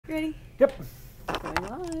Yep. Going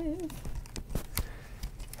live.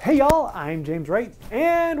 Hey y'all, I'm James Wright,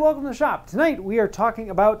 and welcome to the shop. Tonight we are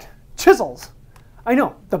talking about chisels. I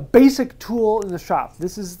know, the basic tool in the shop.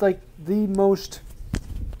 This is like the most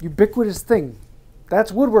ubiquitous thing.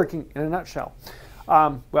 That's woodworking in a nutshell.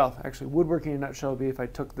 Well, actually, woodworking in a nutshell would be if I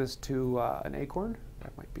took this to an acorn.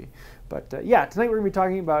 That might be. But yeah, tonight we're going to be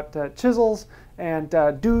talking about chisels and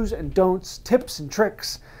do's and don'ts, tips and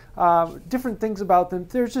tricks, different things about them.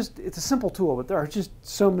 It's a simple tool, but there are just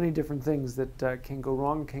so many different things that can go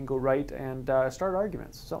wrong, can go right, and start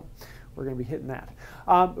arguments. So we're going to be hitting that.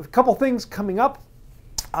 A couple things coming up.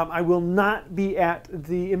 I will not be at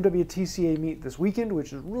the MWTCA meet this weekend,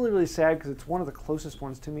 which is really, really sad because it's one of the closest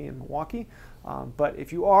ones to me in Milwaukee. But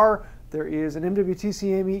if you are, there is an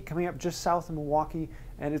MWTCA meet coming up just south of Milwaukee,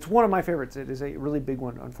 and it's one of my favorites. It is a really big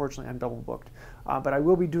one. Unfortunately, I'm double booked. But I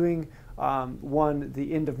will be doing one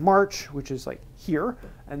the end of March, which is like here,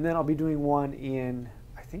 and then I'll be doing one in,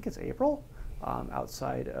 I think it's April,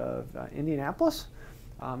 outside of Indianapolis.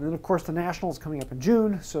 And then, of course, the National is coming up in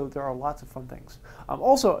June, so there are lots of fun things.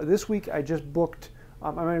 Also, this week I just booked,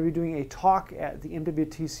 I'm going to be doing a talk at the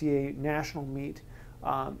MWTCA National Meet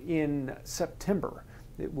in September.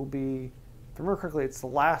 It will be, if I remember correctly, it's the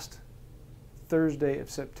last Thursday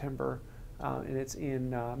of September, and it's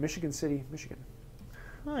in Michigan City, Michigan.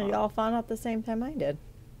 Oh, you all found out the same time I did.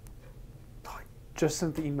 I just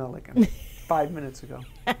sent the email like 5 minutes ago.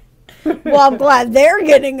 Well, I'm glad they're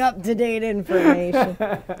getting up-to-date information.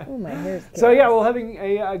 Oh, my hair's So yeah, we're having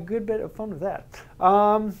a good bit of fun with that.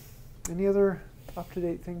 Any other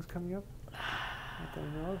up-to-date things coming up that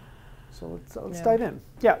I know of? So let's dive in.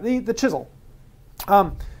 Yeah, the chisel.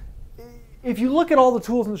 If you look at all the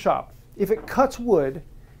tools in the shop, if it cuts wood,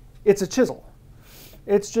 it's a chisel.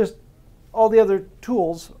 It's just all the other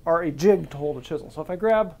tools are a jig to hold a chisel. So if let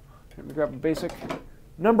me grab a basic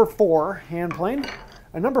number 4 hand plane.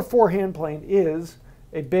 A number 4 hand plane is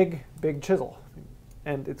a big, big chisel,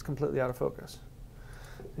 and it's completely out of focus.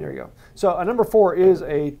 There you go. So a number 4 is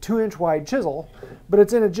a 2-inch wide chisel, but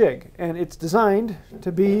it's in a jig, and it's designed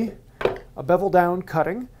to be a bevel down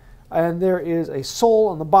cutting, and there is a sole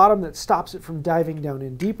on the bottom that stops it from diving down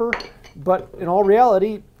in deeper, but in all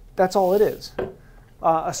reality, that's all it is.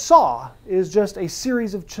 A saw is just a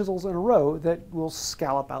series of chisels in a row that will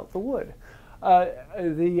scallop out the wood.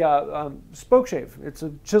 The spoke shave, it's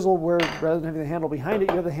a chisel where rather than having the handle behind it,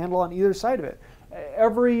 you have the handle on either side of it.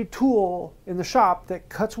 Every tool in the shop that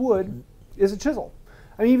cuts wood is a chisel.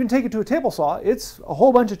 I mean, even take it to a table saw, it's a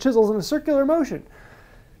whole bunch of chisels in a circular motion.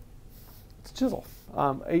 It's a chisel.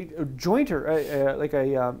 A jointer, like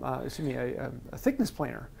a thickness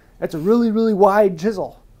planer, that's a really, really wide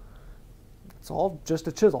chisel. It's all just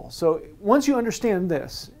a chisel. So once you understand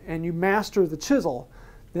this and you master the chisel,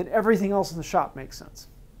 then everything else in the shop makes sense.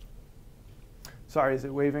 Sorry, is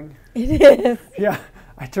it waving? It is. Yeah,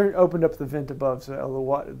 I opened up the vent above, so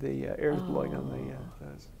the air is blowing on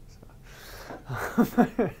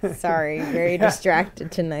the. Sorry, very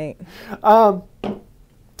distracted tonight.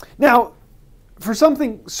 Now, for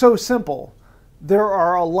something so simple, there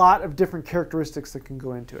are a lot of different characteristics that can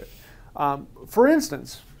go into it. For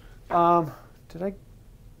instance, shoot,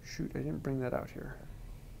 I didn't bring that out here.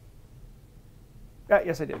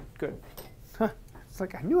 Yes, I did. Good. It's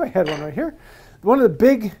like I knew I had one right here. One of the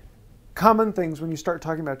big common things when you start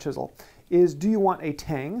talking about chisel is, do you want a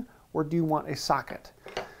tang or do you want a socket?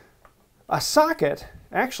 A socket,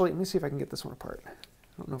 actually, let me see if I can get this one apart. I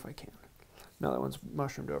don't know if I can. No, that one's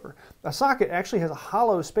mushroomed over. A socket actually has a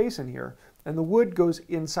hollow space in here, and the wood goes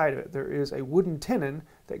inside of it. There is a wooden tenon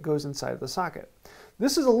that goes inside of the socket.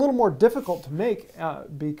 This is a little more difficult to make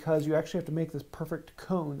because you actually have to make this perfect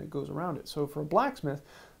cone that goes around it. So for a blacksmith,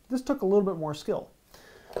 this took a little bit more skill.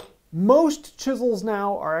 Most chisels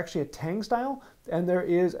now are actually a tang style, and there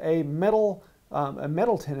is a metal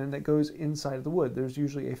tenon that goes inside of the wood. There's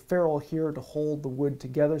usually a ferrule here to hold the wood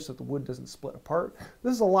together so that the wood doesn't split apart.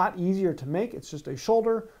 This is a lot easier to make. It's just a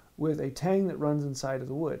shoulder with a tang that runs inside of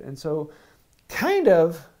the wood. And so kind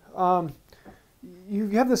of you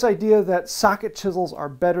have this idea that socket chisels are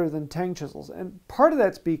better than tang chisels, and part of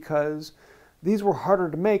that's because these were harder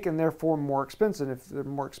to make and therefore more expensive. If they're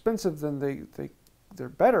more expensive, then they're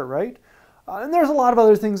better, right? And there's a lot of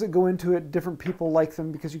other things that go into it. Different people like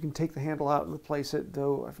them because you can take the handle out and replace it,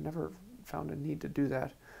 though I've never found a need to do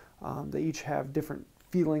that. They each have different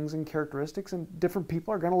feelings and characteristics, and different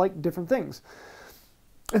people are going to like different things.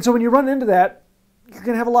 And so when you run into that, you're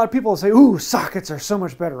going to have a lot of people say, ooh, sockets are so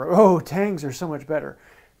much better. Oh, tangs are so much better.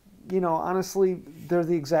 you know, honestly, they're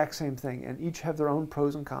the exact same thing, and each have their own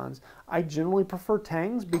pros and cons. I generally prefer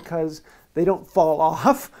tangs because they don't fall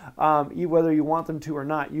off, whether you want them to or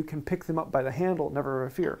not. You can pick them up by the handle, never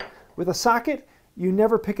fear. With a socket, you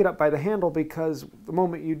never pick it up by the handle because the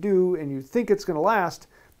moment you do and you think it's going to last,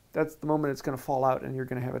 that's the moment it's going to fall out and you're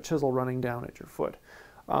going to have a chisel running down at your foot.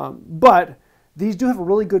 But these do have a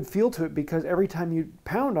really good feel to it because every time you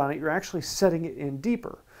pound on it, you're actually setting it in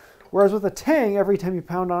deeper. Whereas with a tang, every time you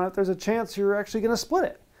pound on it, there's a chance you're actually going to split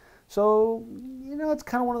it. So, you know, it's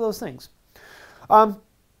kind of one of those things.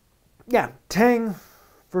 Yeah, tang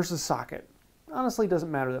versus socket. Honestly, doesn't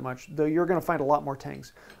matter that much, though you're going to find a lot more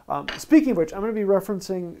tangs. Speaking of which, I'm going to be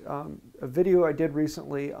referencing a video I did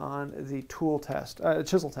recently on the tool test,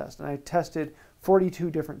 chisel test, and I tested 42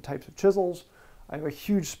 different types of chisels. I have a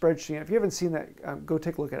huge spreadsheet. If you haven't seen that, go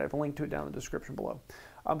take a look at it. I have a link to it down in the description below.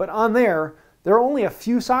 But on there are only a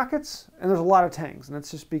few sockets, and there's a lot of tangs, and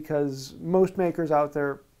that's just because most makers out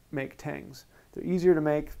there make tangs. They're easier to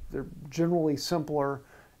make, they're generally simpler,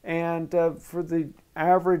 and for the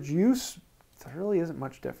average use, there really isn't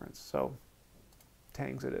much difference, so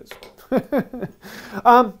tangs it is.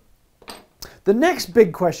 The next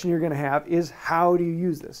big question you're going to have is how do you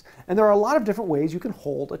use this? And there are a lot of different ways you can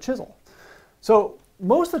hold a chisel. So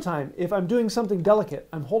most of the time, if I'm doing something delicate,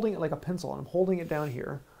 I'm holding it like a pencil, and I'm holding it down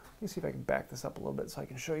here. Let me see if I can back this up a little bit so I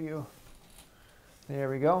can show you.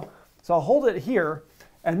 There we go. So I'll hold it here,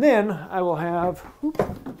 and then I will have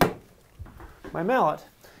my mallet.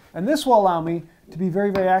 And this will allow me to be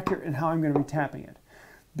very, very accurate in how I'm going to be tapping it,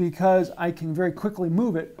 because I can very quickly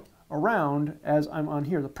move it around as I'm on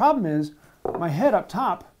here. The problem is my head up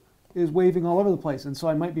top is waving all over the place, and so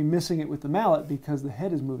I might be missing it with the mallet because the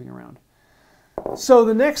head is moving around. So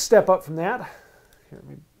the next step up from that, here, let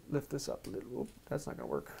me lift this up a little. Oop, that's not going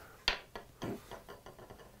to work.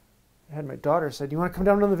 I had my daughter said, "Do you want to come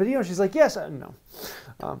down on the video?" And she's like, "Yes." No.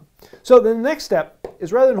 So the next step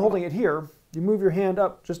is, rather than holding it here, you move your hand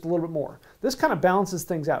up just a little bit more. This kind of balances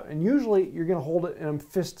things out, and usually you're going to hold it in a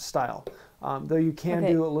fist style, though you can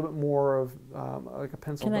do a little bit more of like a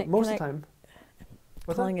pencil, but most of the time.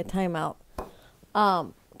 Calling a timeout.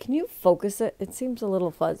 Can you focus it? It seems a little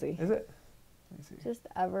fuzzy. Is it? Let me see. Just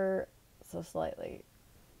ever so slightly.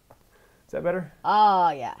 Is that better? Oh,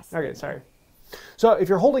 yes. Okay, sorry. So if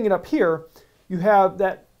you're holding it up here, you have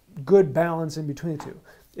that good balance in between the two.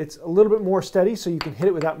 It's a little bit more steady, so you can hit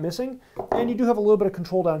it without missing, and you do have a little bit of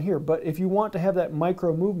control down here. But if you want to have that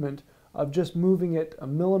micro movement of just moving it a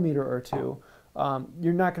millimeter or two,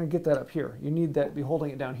 you're not going to get that up here. You need that be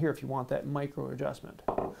holding it down here if you want that micro adjustment.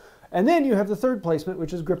 And then you have the third placement,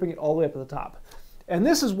 which is gripping it all the way up at the top. And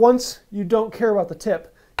this is once you don't care about the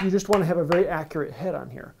tip, you just want to have a very accurate head on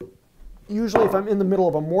here. Usually if I'm in the middle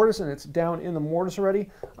of a mortise and it's down in the mortise already,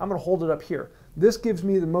 I'm going to hold it up here. This gives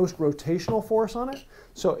me the most rotational force on it.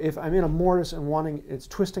 So if I'm in a mortise and it's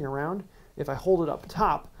twisting around, if I hold it up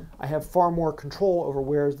top, I have far more control over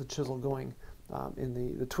where is the chisel going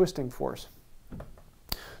in the twisting force.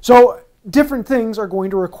 So different things are going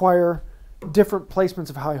to require different placements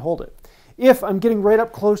of how I hold it. If I'm getting right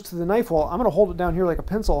up close to the knife wall, I'm going to hold it down here like a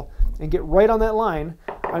pencil and get right on that line.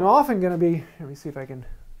 I'm often going to be, let me see if I can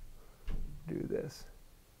do this.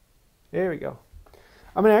 There we go.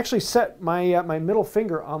 I'm going to actually set my, my middle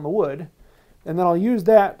finger on the wood, and then I'll use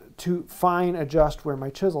that to fine adjust where my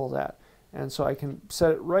chisel is at. And so I can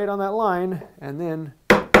set it right on that line, and then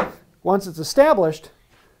once it's established,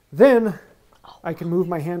 then I can move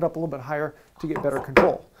my hand up a little bit higher to get better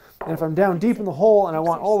control. And if I'm down deep in the hole and I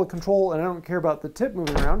want all the control and I don't care about the tip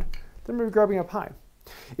moving around, then I'm going to be grabbing up high.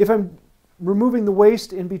 If I'm removing the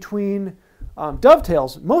waste in between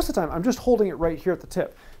dovetails, most of the time I'm just holding it right here at the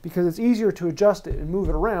tip because it's easier to adjust it and move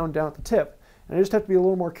it around down at the tip. And I just have to be a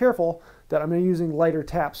little more careful that I'm using lighter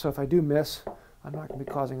taps, so if I do miss, I'm not going to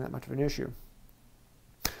be causing that much of an issue.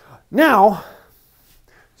 Now,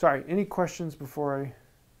 sorry, any questions before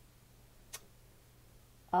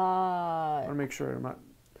I want to make sure I'm not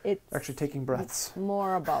actually taking breaths. It's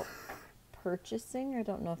more about purchasing. I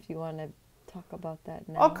don't know if you want to talk about that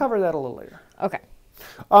now. I'll cover that a little later. Okay.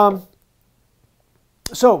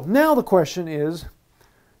 So now the question is,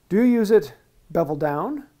 do you use it bevel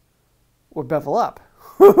down or bevel up?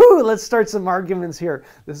 Let's start some arguments here.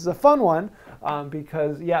 This is a fun one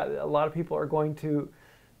because, yeah, a lot of people are going to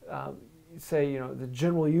say, you know, the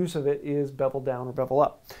general use of it is bevel down or bevel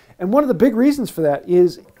up. And one of the big reasons for that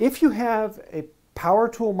is if you have a power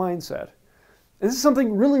tool mindset, and this is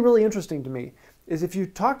something really, really interesting to me, is if you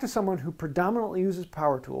talk to someone who predominantly uses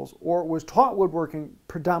power tools or was taught woodworking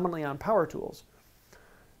predominantly on power tools,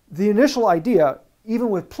 the initial idea, even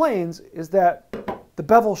with planes, is that the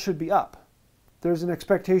bevel should be up. there's an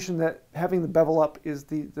expectation that having the bevel up is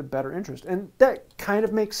the better interest. And that kind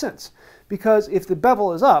of makes sense, because if the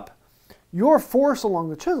bevel is up, your force along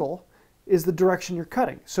the chisel is the direction you're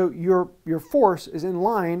cutting. So your force is in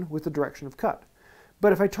line with the direction of cut.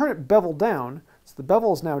 But if I turn it bevel down, so the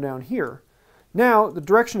bevel is now down here, now the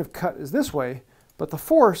direction of cut is this way, but the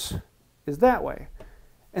force is that way.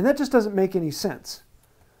 And that just doesn't make any sense.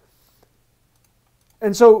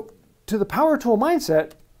 And so to the power tool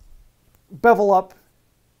mindset, bevel up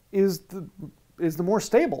is the more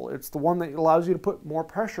stable. It's the one that allows you to put more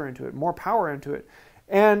pressure into it, more power into it.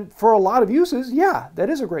 And for a lot of uses, yeah, that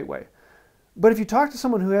is a great way. But if you talk to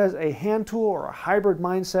someone who has a hand tool or a hybrid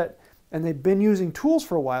mindset, and they've been using tools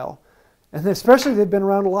for a while, and especially they've been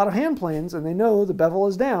around a lot of hand planes, and they know the bevel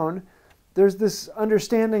is down, there's this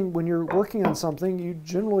understanding when you're working on something, you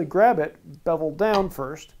generally grab it bevel down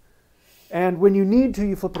first, and when you need to,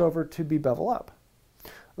 you flip it over to be bevel up.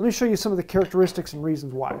 Let me show you some of the characteristics and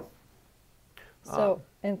reasons why. So,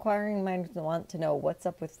 inquiring minds want to know what's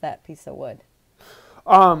up with that piece of wood.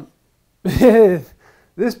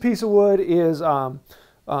 This piece of wood is a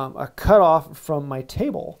cutoff from my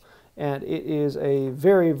table, and it is a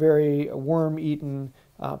very, very worm-eaten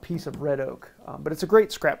piece of red oak. But it's a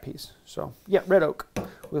great scrap piece. So yeah, red oak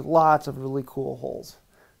with lots of really cool holes.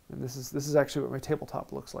 And this is actually what my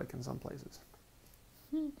tabletop looks like in some places.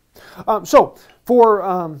 So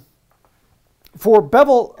for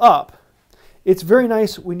bevel up, it's very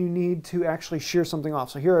nice when you need to actually shear something off.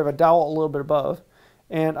 So here I have a dowel a little bit above,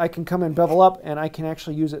 and I can come and bevel up, and I can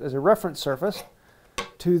actually use it as a reference surface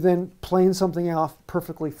to then plane something off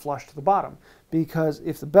perfectly flush to the bottom. Because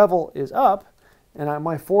if the bevel is up, and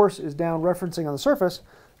my force is down referencing on the surface,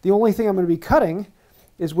 the only thing I'm going to be cutting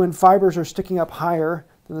is when fibers are sticking up higher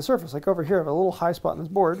than the surface. Like over here, I have a little high spot in this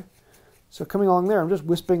board. So coming along there, I'm just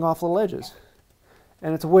wisping off little edges.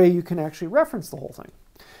 And it's a way you can actually reference the whole thing.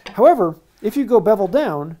 However, if you go bevel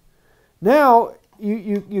down, now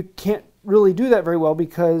you can't really do that very well,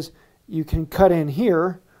 because you can cut in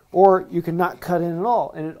here, or you can not cut in at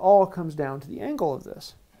all. And it all comes down to the angle of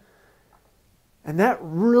this. And that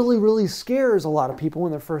really, really scares a lot of people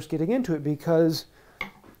when they're first getting into it, because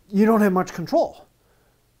you don't have much control.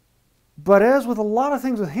 But as with a lot of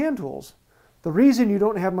things with hand tools, the reason you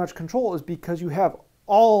don't have much control is because you have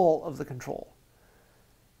all of the control.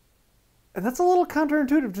 And that's a little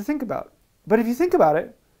counterintuitive to think about. But if you think about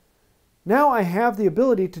it, now I have the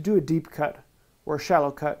ability to do a deep cut, or a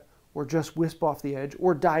shallow cut, or just wisp off the edge,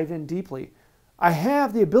 or dive in deeply. I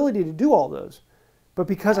have the ability to do all those. But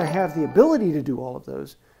because I have the ability to do all of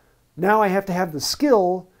those, now I have to have the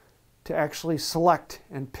skill to actually select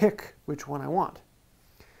and pick which one I want.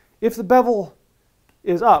 If the bevel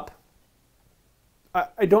is up,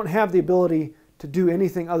 I don't have the ability to do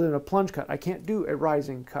anything other than a plunge cut. I can't do a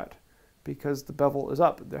rising cut because the bevel is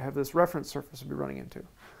up. They have this reference surface to be running into.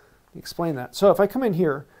 Let me explain that. So if I come in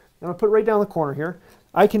here, and I'll put it right down the corner here,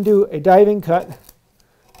 I can do a diving cut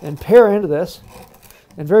and pair into this,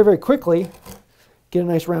 and very, very quickly get a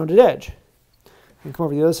nice rounded edge. And come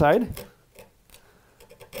over to the other side,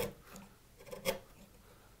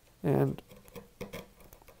 and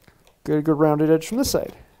get a good rounded edge from this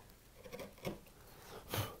side.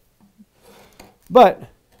 But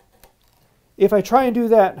if I try and do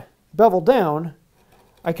that bevel down,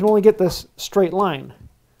 I can only get this straight line.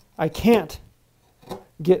 I can't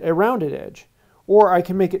get a rounded edge. Or I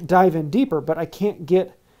can make it dive in deeper, but I can't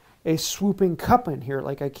get a swooping cup in here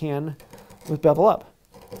like I can with bevel up.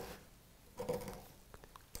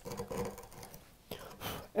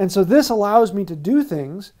 And so this allows me to do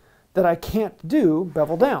things that I can't do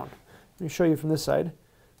bevel down. Let me show you from this side.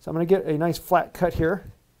 So I'm going to get a nice flat cut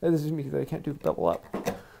here. This is me that I can't do bevel up.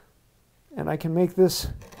 And I can make this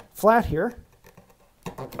flat here.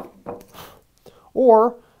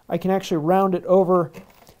 Or I can actually round it over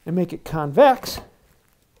and make it convex.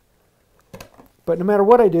 But no matter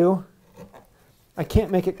what I do, I can't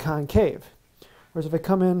make it concave. Whereas if I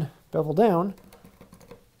come in bevel down,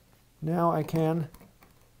 now I can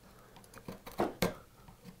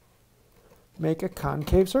make a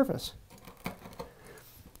concave surface.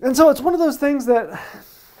 And so it's one of those things that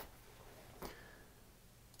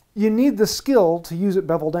you need the skill to use it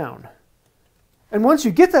bevel down. And once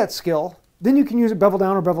you get that skill, then you can use it bevel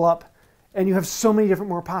down or bevel up, and you have so many different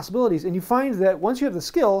more possibilities. And you find that once you have the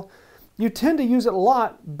skill, you tend to use it a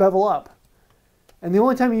lot bevel up. And the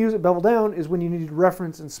only time you use it bevel down is when you need to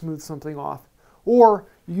reference and smooth something off. Or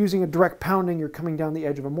you're using a direct pounding, you're coming down the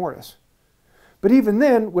edge of a mortise. But even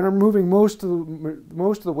then, when I'm moving most of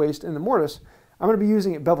the waste in the mortise, I'm going to be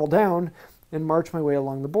using it bevel down and march my way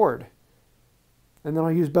along the board. And then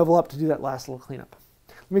I'll use bevel up to do that last little cleanup.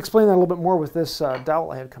 me explain that a little bit more with this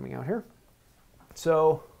dowel I had coming out here.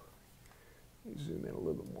 So, let me zoom in a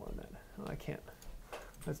little bit more on that. Oh, I can't.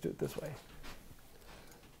 Let's do it this way.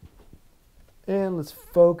 And let's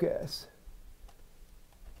focus.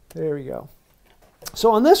 There we go.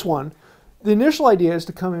 So on this one, the initial idea is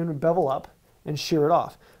to come in and bevel up and shear it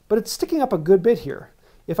off. But it's sticking up a good bit here.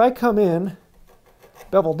 If I come in,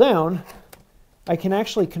 bevel down, I can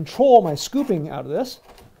actually control my scooping out of this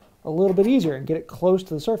a little bit easier and get it close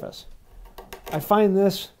to the surface. I find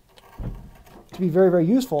this to be very, very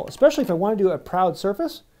useful, especially if I want to do a proud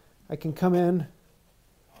surface. I can come in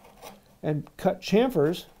and cut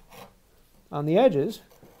chamfers on the edges.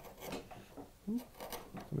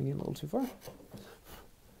 Coming in a little too far.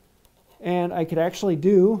 And I could actually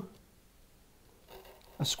do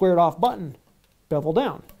a squared off button, bevel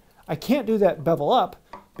down. I can't do that bevel up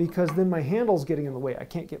because then my handle's getting in the way. I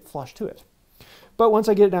can't get flush to it. But once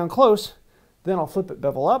I get it down close, then I'll flip it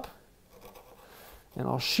bevel up and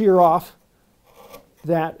I'll shear off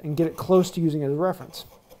that and get it close to using it as a reference.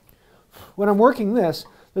 When I'm working this,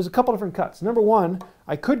 there's a couple different cuts. Number one,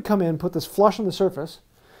 I could come in, put this flush on the surface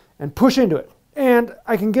and push into it. And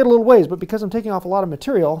I can get a little ways, but because I'm taking off a lot of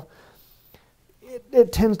material,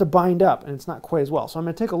 it tends to bind up and it's not quite as well. So I'm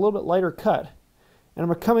going to take a little bit lighter cut and I'm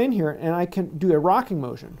going to come in here and I can do a rocking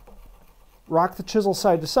motion. Rock the chisel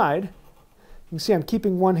side to side. You can see I'm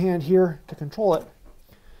keeping one hand here to control it.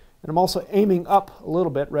 And I'm also aiming up a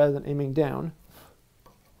little bit rather than aiming down.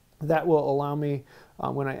 That will allow me,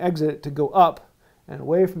 when I exit it, to go up and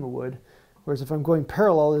away from the wood. Whereas if I'm going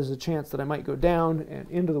parallel, there's a chance that I might go down and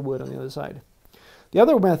into the wood on the other side. The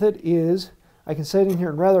other method is I can set in here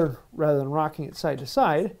and rather than rocking it side to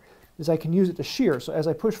side, is I can use it to shear. So as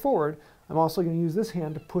I push forward, I'm also going to use this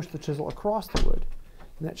hand to push the chisel across the wood.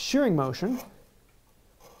 And that shearing motion,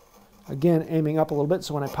 again aiming up a little bit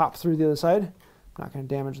so when I pop through the other side, I'm not going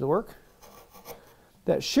to damage the work.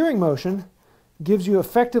 That shearing motion gives you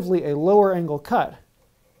effectively a lower angle cut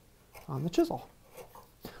on the chisel.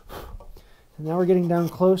 And now we're getting down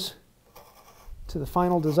close to the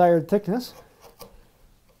final desired thickness.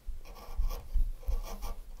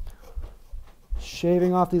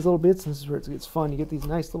 Shaving off these little bits, and this is where it gets fun. You get these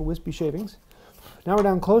nice little wispy shavings. Now we're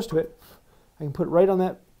down close to it. I can put it right on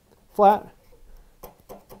that flat,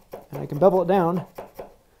 and I can bevel it down.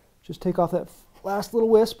 Just take off that last little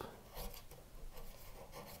wisp.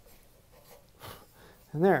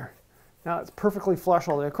 And there. Now it's perfectly flush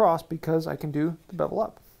all the way across because I can do the bevel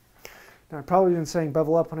up. Now I've probably been saying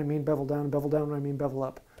bevel up when I mean bevel down, and bevel down when I mean bevel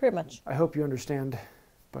up. Pretty much. I hope you understand,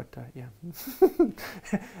 but yeah. I'm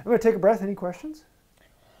going to take a breath. Any questions?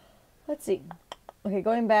 Let's see. Okay,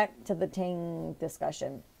 going back to the tang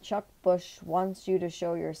discussion. Chuck Bush wants you to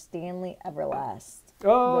show your Stanley Everlast.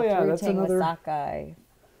 Oh yeah, that's tang another. With sockeye.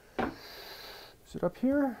 Is it up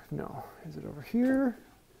here? No. Is it over here?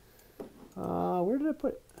 Where did I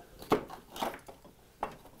put it?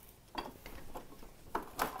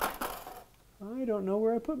 I don't know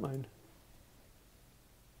where I put mine.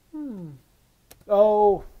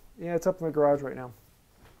 Oh, yeah, it's up in the garage right now.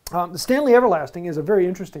 The Stanley Everlasting is a very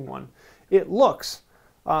interesting one. It looks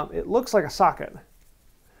like a socket.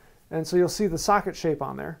 And so you'll see the socket shape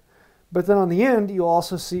on there. But then on the end, you'll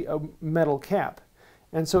also see a metal cap.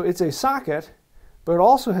 And so it's a socket, but it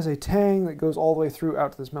also has a tang that goes all the way through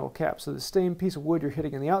out to this metal cap. So the same piece of wood you're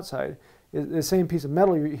hitting on the outside, the same piece of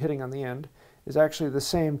metal you're hitting on the end, is actually the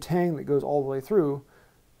same tang that goes all the way through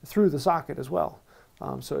the socket as well.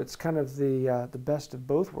 So it's kind of the best of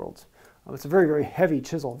both worlds. It's a very, very heavy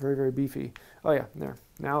chisel, very, very beefy. Oh yeah, there.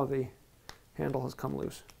 Now the handle has come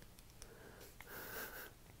loose.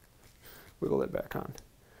 Wiggle it back on.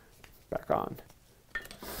 Back on.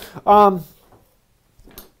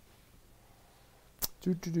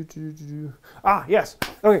 Yes.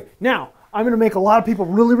 Okay, now I'm going to make a lot of people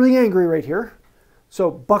really, really angry right here. So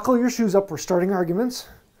buckle your shoes up. We're starting arguments,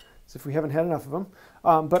 as if we haven't had enough of them.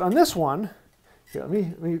 But on this one, here,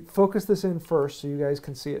 let me focus this in first so you guys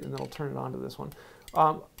can see it, and then I'll turn it on to this one.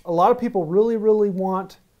 A lot of people really, really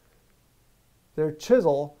want their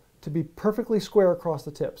chisel to be perfectly square across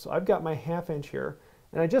the tip. So I've got my 1/2 inch here,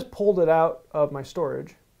 and I just pulled it out of my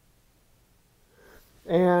storage.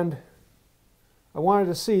 And I wanted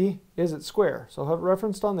to see, is it square? So I'll have it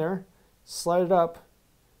referenced on there, slide it up,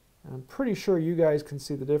 and I'm pretty sure you guys can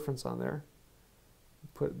see the difference on there.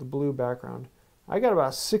 Put the blue background. I got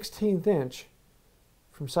about 1/16 inch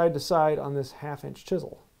from side to side on this 1/2 inch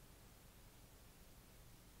chisel.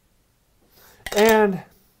 And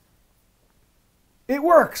it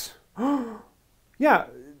works. Yeah,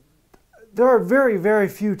 there are very, very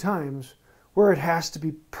few times where it has to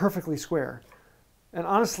be perfectly square. And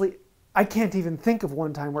honestly, I can't even think of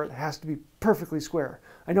one time where it has to be perfectly square.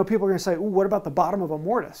 I know people are going to say, ooh, what about the bottom of a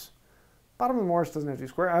mortise? Bottom of the mortise doesn't have to be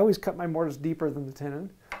square. I always cut my mortise deeper than the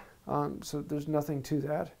tenon, so there's nothing to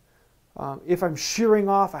that. If I'm shearing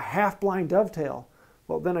off a half-blind dovetail,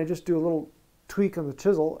 well, then I just do a little tweak on the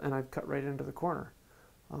chisel and I've cut right into the corner.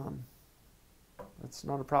 That's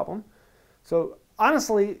not a problem. So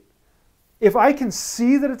honestly, if I can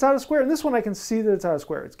see that it's out of square, and this one I can see that it's out of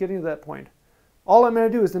square, it's getting to that point. All I'm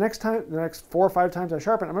going to do is the next 4 or 5 times I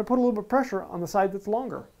sharpen, I'm going to put a little bit of pressure on the side that's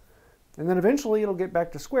longer. And then eventually it'll get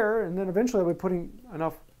back to square, and then eventually I'll be putting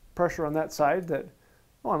enough pressure on that side that,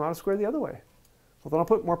 oh, I'm out of square the other way. Well, then I'll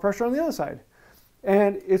put more pressure on the other side.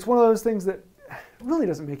 And it's one of those things that really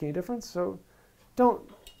doesn't make any difference, so don't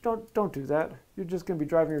do that. You're just going to be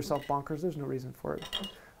driving yourself bonkers. There's no reason for it.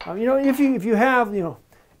 You know, if you have, you know,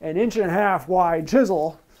 an 1.5 inch wide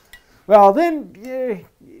chisel, well, then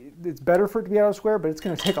it's better for it to be out of square, but it's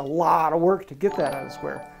going to take a lot of work to get that out of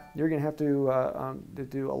square. You're going to have to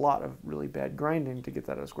do a lot of really bad grinding to get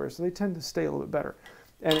that out of square, so they tend to stay a little bit better.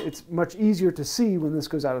 And it's much easier to see when this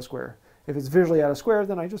goes out of square. If it's visually out of square,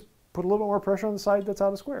 then I just put a little bit more pressure on the side that's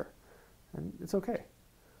out of square, and it's okay.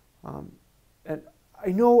 And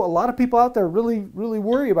I know a lot of people out there really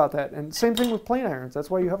worry about that, and same thing with plane irons. That's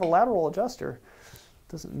why you have a lateral adjuster.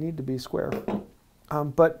 It doesn't need to be square.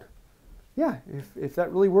 But yeah, if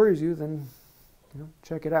that really worries you, then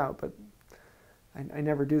check it out. But I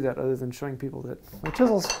never do that other than showing people that my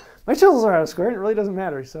chisels are out of square and it really doesn't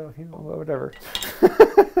matter. So whatever.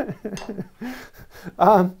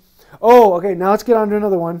 Oh, okay. Now let's get on to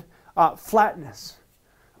another one. Flatness.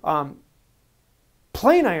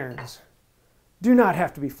 Plane irons do not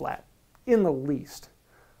have to be flat in the least.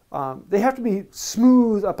 They have to be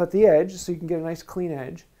smooth up at the edge so you can get a nice clean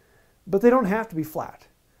edge, but they don't have to be flat.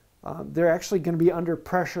 They're actually going to be under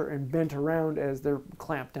pressure and bent around as they're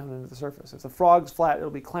clamped down into the surface. If the frog's flat, it'll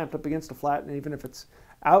be clamped up against a flat, and even if it's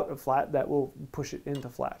out of flat, that will push it into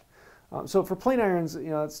flat. So for plane irons,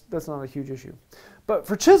 that's not a huge issue. But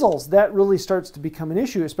for chisels, that really starts to become an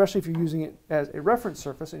issue, especially if you're using it as a reference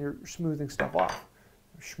surface and you're smoothing stuff off.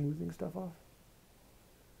 Smoothing stuff off?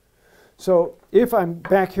 So if I'm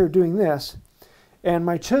back here doing this, and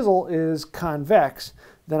my chisel is convex,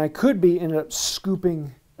 then I could end up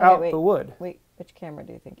scooping out the wood. Wait, which camera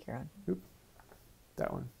do you think you're on? Oop,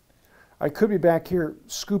 that one. I could be back here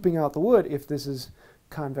scooping out the wood if this is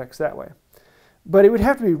convex that way. But it would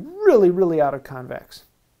have to be really out of convex.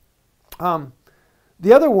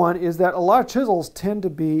 The other one is that a lot of chisels tend to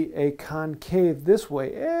be a concave this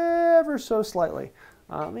way, ever so slightly.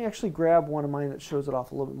 Let me actually grab one of mine that shows it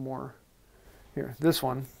off a little bit more. Here, this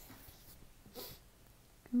one.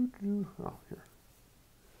 Oh, here.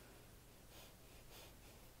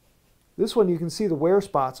 This one, you can see the wear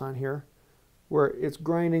spots on here, where it's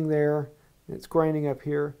grinding there, and it's grinding up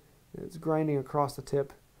here, and it's grinding across the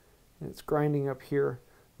tip, and it's grinding up here.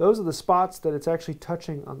 Those are the spots that it's actually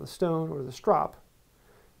touching on the stone or the strop.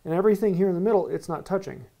 And everything here in the middle, it's not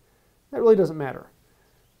touching. That really doesn't matter.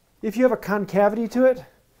 If you have a concavity to it,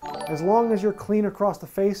 as long as you're clean across the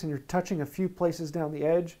face and you're touching a few places down the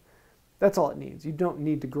edge, that's all it needs. You don't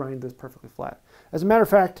need to grind this perfectly flat. As a matter of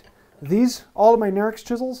fact, all of my Nerix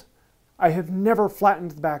chisels, I have never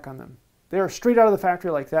flattened the back on them. They are straight out of the factory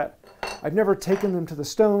like that. I've never taken them to the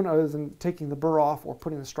stone other than taking the burr off or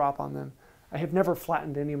putting the strop on them. I have never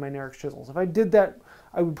flattened any of my Nerix chisels. If I did that,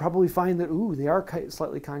 I would probably find that, ooh, they are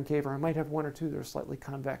slightly concave, or I might have one or two that are slightly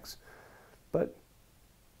convex. But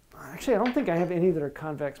actually, I don't think I have any that are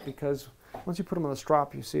convex, because once you put them on the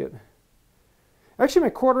strop, you see it. Actually, my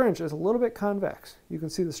 1/4 inch is a little bit convex. You can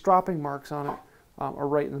see the stropping marks on it are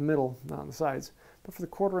right in the middle, not on the sides. But for the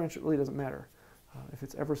 1/4 inch, it really doesn't matter. If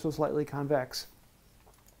it's ever so slightly convex,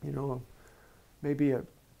 maybe a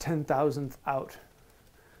 10,000th out.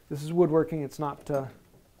 This is woodworking. It's not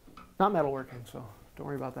metalworking, so don't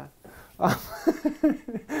worry about that.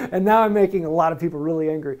 And now I'm making a lot of people really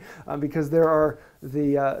angry because there are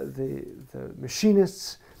the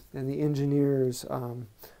machinists and the engineers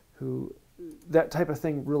who that type of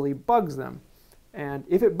thing really bugs them. And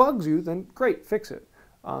if it bugs you, then great, fix it.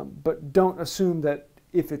 But don't assume that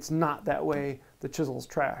if it's not that way, the chisel's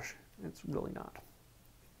trash. It's really not.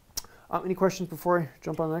 Any questions before I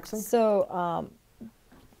jump on the next thing? So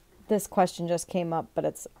this question just came up, but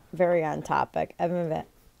it's very on topic.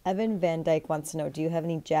 Evan Van Dyke wants to know, do you have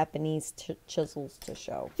any Japanese chisels to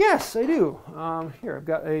show? Yes, I do. Here, I've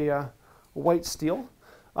got a white steel.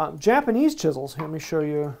 Japanese chisels, here, let me show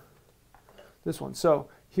you this one. So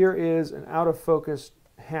here is an out of focus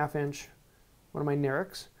 1/2 inch, one of my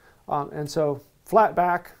Nerix. And so flat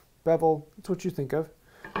back, bevel, that's what you think of.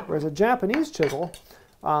 Whereas a Japanese chisel,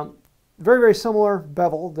 very, very similar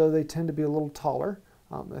bevel, though they tend to be a little taller,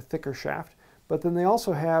 a thicker shaft. But then they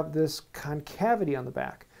also have this concavity on the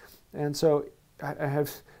back. And so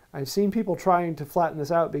I've seen people trying to flatten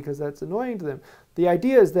this out because that's annoying to them. The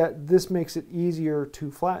idea is that this makes it easier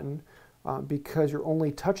to flatten because you're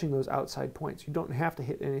only touching those outside points. You don't have to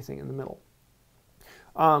hit anything in the middle.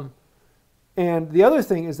 And the other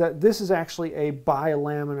thing is that this is actually a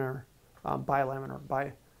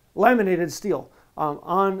laminated steel.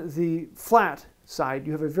 On the flat side,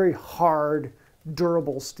 you have a very hard,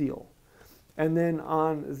 durable steel. And then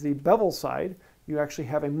on the bevel side, you actually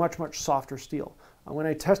have a much, much softer steel. When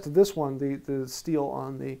I tested this one, the steel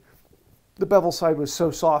on the bevel side was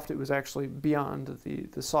so soft it was actually beyond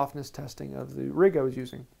the softness testing of the rig I was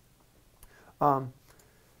using. And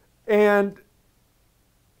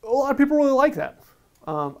a lot of people really like that.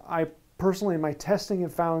 I personally, in my testing,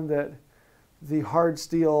 have found that the hard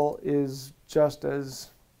steel is just as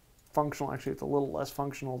functional. Actually, it's a little less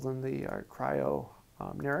functional than the cryo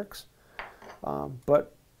Nerics,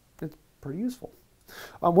 but it's pretty useful.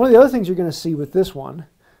 One of the other things you're going to see with this one,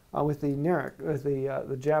 with the Neric, with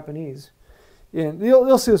the Japanese, and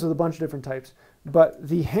you'll see this with a bunch of different types, but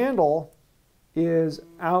the handle is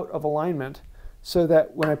out of alignment so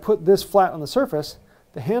that when I put this flat on the surface,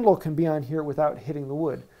 the handle can be on here without hitting the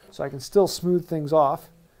wood. So I can still smooth things off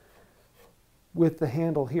with the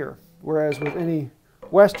handle here. Whereas with any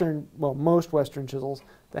Western, well, most Western chisels,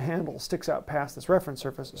 the handle sticks out past this reference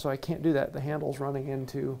surface, so I can't do that. The handle's running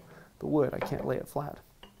into the wood. I can't lay it flat.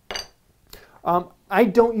 I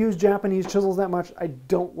don't use Japanese chisels that much. I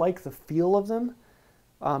don't like the feel of them.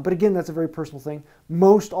 But again, that's a very personal thing.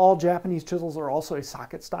 Most all Japanese chisels are also a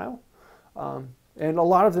socket style. And a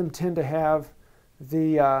lot of them tend to have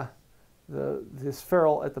this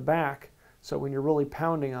ferrule at the back, so when you're really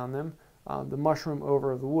pounding on them, the mushroom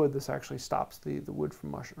over of the wood, this actually stops the wood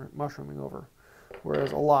from mushrooming over.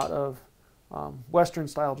 Whereas a lot of Western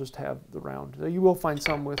style just have the round. You will find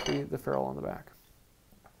some with the ferrule on the back.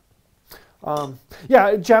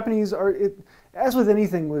 Yeah, Japanese are, as with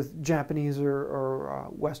anything with Japanese or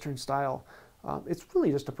Western style, it's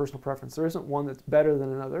really just a personal preference. There isn't one that's better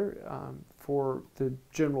than another for the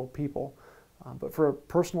general people. But for a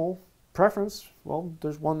personal preference, well,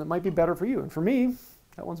 there's one that might be better for you. And for me,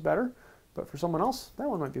 that one's better. But for someone else, that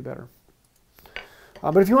one might be better.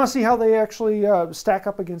 But if you want to see how they actually stack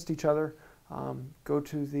up against each other, go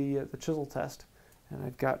to the chisel test. And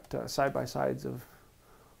I've got side-by-sides of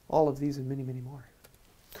all of these and many, many more.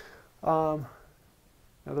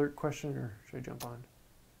 Another question, or should I jump on?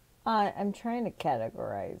 I'm trying to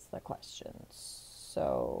categorize the questions.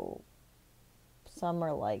 So some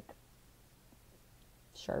are like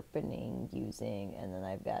sharpening, using, and then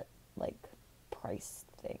I've got like price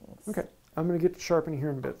things. Okay, I'm going to get to sharpening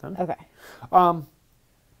here in a bit then. Okay.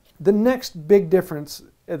 The next big difference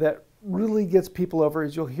that really gets people over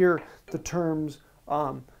is you'll hear the terms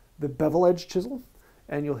the bevel edge chisel,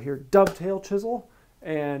 and you'll hear dovetail chisel,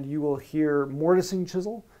 and you will hear mortising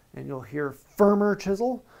chisel, and you'll hear firmer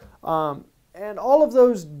chisel. And all of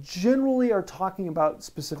those generally are talking about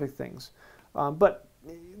specific things. But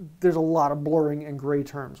there's a lot of blurring and gray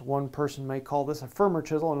terms. One person may call this a firmer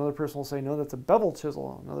chisel, another person will say, no, that's a bevel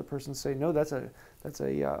chisel. Another person say, no, that's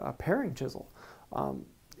a paring chisel.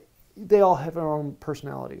 They all have their own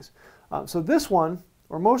personalities. So this one,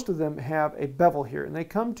 or most of them, have a bevel here, and they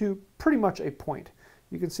come to pretty much a point.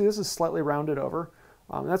 You can see this is slightly rounded over.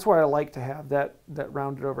 That's why I like to have that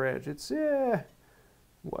rounded over edge. It's,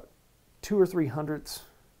 what, 2 or 3 hundredths,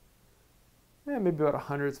 maybe about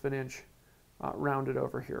 1/100th of an inch rounded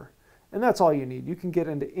over here. And that's all you need. You can get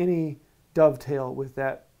into any dovetail with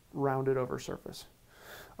that rounded over surface.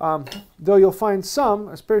 Though you'll find some,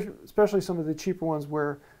 especially some of the cheaper ones,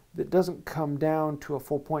 where it doesn't come down to a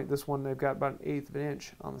full point. This one, they've got about 1/8 of an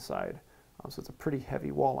inch on the side. So it's a pretty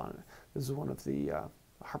heavy wall on it. This is one of the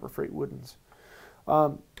Harbor Freight Woodens.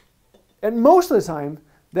 And most of the time,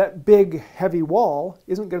 that big, heavy wall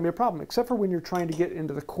isn't going to be a problem, except for when you're trying to get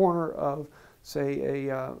into the corner of, say,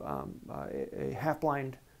 a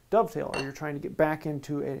half-blind dovetail, or you're trying to get back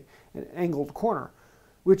into an angled corner,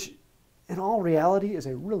 which in all reality is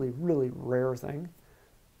a really, really rare thing.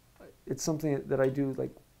 It's something that I do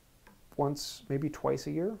like once, maybe twice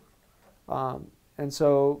a year. And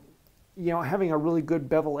so, you know, having a really good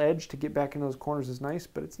bevel edge to get back in those corners is nice,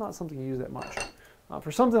 but it's not something you use that much.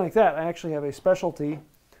 For something like that, I actually have a specialty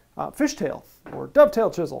fishtail or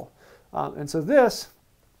dovetail chisel. And so this,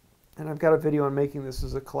 and I've got a video on making this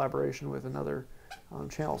as a collaboration with another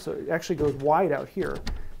channel. So it actually goes wide out here,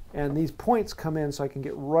 and these points come in so I can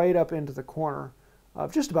get right up into the corner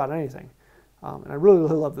of just about anything. And I really,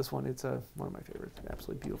 really love this one. It's one of my favorites.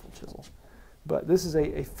 Absolutely beautiful chisel. But this is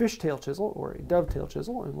a fishtail chisel or a dovetail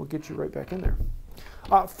chisel, and we'll get you right back in there.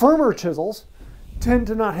 Firmer chisels tend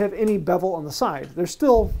to not have any bevel on the side. They're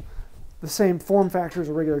still the same form factor as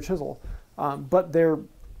a regular chisel, but they're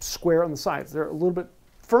square on the sides. They're a little bit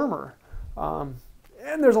firmer.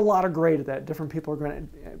 And there's a lot of gray to that. Different people are going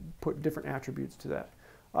to put different attributes to that.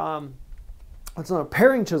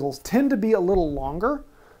 Paring chisels tend to be a little longer,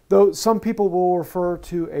 though some people will refer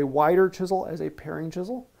to a wider chisel as a paring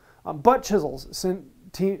chisel. Butt chisels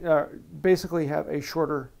basically have a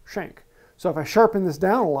shorter shank. So if I sharpen this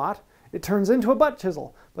down a lot, it turns into a butt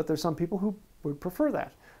chisel. But there's some people who would prefer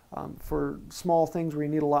that. For small things where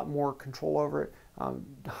you need a lot more control over it,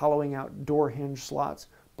 hollowing out door hinge slots,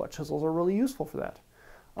 butt chisels are really useful for that.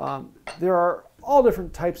 There are all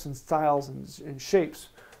different types and styles and shapes.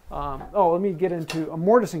 Let me get into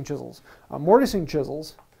mortising chisels. Mortising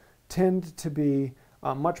chisels tend to be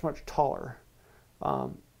much, much taller.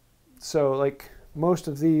 So like most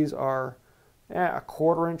of these are a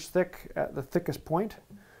 1/4 inch thick at the thickest point,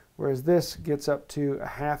 whereas this gets up to a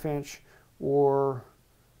 1/2 inch, or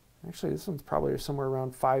actually this one's probably somewhere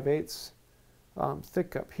around 5/8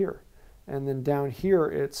 thick up here. And then down here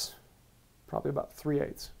it's probably about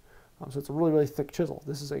 3/8. So it's a really, really thick chisel.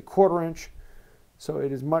 This is a 1/4 inch, so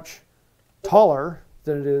it is much taller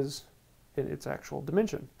than it is in its actual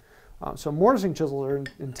dimension. So mortising chisels are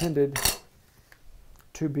intended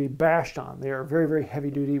to be bashed on. They are very, very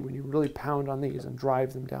heavy duty when you really pound on these and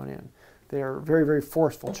drive them down in. They are very, very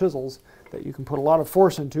forceful chisels that you can put a lot of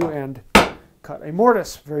force into and cut a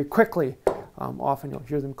mortise very quickly. Often you'll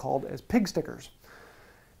hear them called as pig stickers.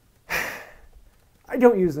 I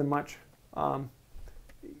don't use them much. I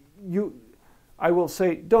will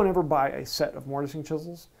say, don't ever buy a set of mortising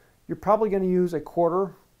chisels. You're probably going to use a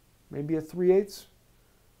 1/4, maybe a 3/8.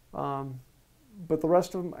 But the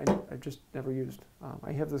rest of them, I just never used.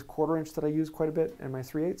 I have this 1/4 inch that I use quite a bit, and my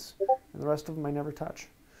 3/8, and the rest of them I never touch.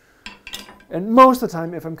 And most of the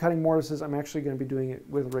time, if I'm cutting mortises, I'm actually going to be doing it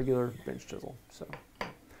with a regular bench chisel. So,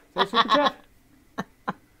 super chat.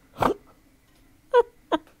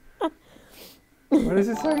 What does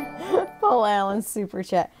it say? Paul Allen's super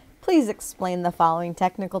chat. Please explain the following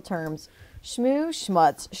technical terms: shmoo,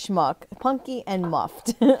 schmutz, schmuck, punky, and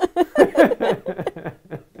muffed.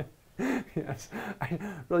 Yes, I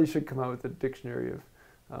really should come out with a dictionary of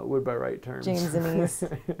wood by Wright terms. James and Ease.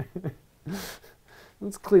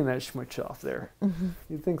 Let's clean that schmutz off there.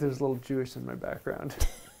 You'd think there's a little Jewish in my background.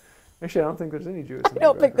 Actually, I don't think there's any Jewish in my background. I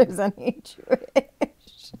don't think there's any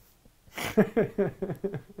Jewish.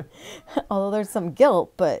 Although there's some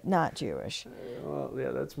guilt, but not Jewish. Well, yeah,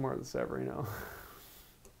 that's more the Severino.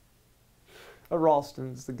 A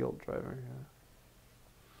Ralston's the guilt driver, yeah.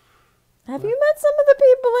 Have you met some of the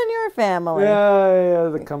people in your family? Yeah,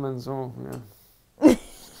 the Cummins. Oh, yeah.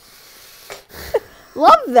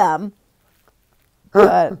 Love them,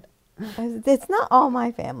 but it's not all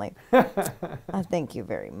my family. Thank you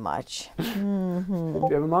very much. Mm-hmm. Do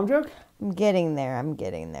you have a mom joke? I'm getting there. I'm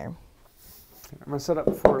getting there. I'm going to set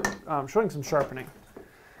up for showing some sharpening.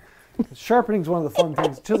 Sharpening is one of the fun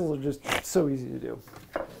things. Chisels are just so easy to do.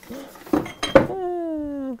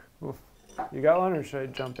 You got one, or should I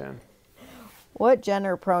jump in? What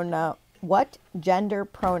gender pronouns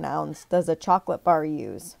does a chocolate bar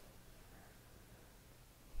use?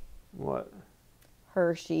 What?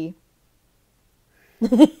 Hershey.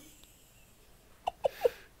 Yeah,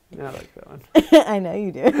 I like that one. I know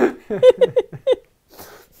you do.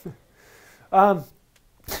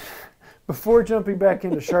 Before jumping back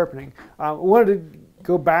into sharpening, I wanted to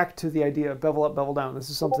go back to the idea of bevel up, bevel down. This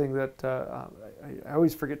is something that I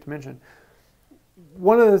always forget to mention.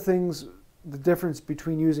 One of the things, the difference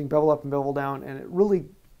between using bevel up and bevel down, and it really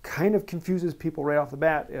kind of confuses people right off the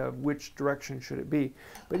bat, which direction should it be.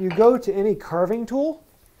 But you go to any carving tool,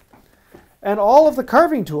 and all of the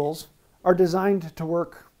carving tools are designed to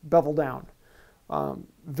work bevel down.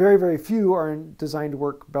 Very, very few are designed to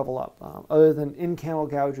work bevel up, other than in-candle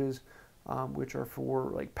gouges, which are for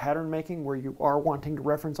like pattern making, where you are wanting to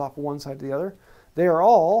reference off one side to the other. They are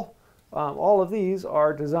all of these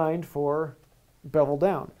are designed for bevel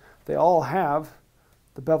down. They all have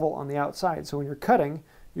the bevel on the outside, so when you're cutting,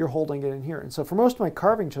 you're holding it in here. And so for most of my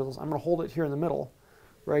carving chisels, I'm going to hold it here in the middle,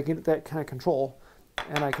 where I get that kind of control,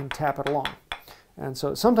 and I can tap it along. And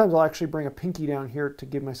so sometimes I'll actually bring a pinky down here to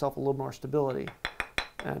give myself a little more stability,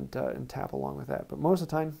 and tap along with that. But most of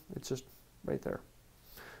the time, it's just right there.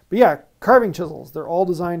 But yeah, carving chisels, they're all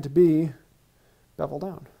designed to be bevel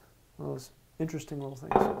down. One of those interesting little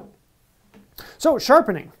things. So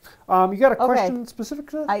sharpening. You got a question specific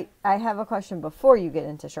to that? I have a question before you get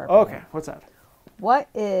into sharpening. Okay, what's that? What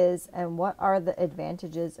is and what are the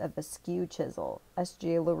advantages of a skew chisel?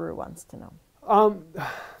 S.J. LaRue wants to know.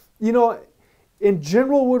 You know, in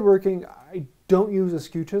general woodworking, I don't use a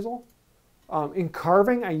skew chisel. In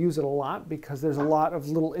carving, I use it a lot because there's a lot of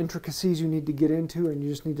little intricacies you need to get into and you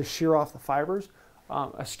just need to shear off the fibers.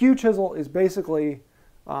 A skew chisel is basically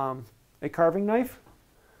a carving knife,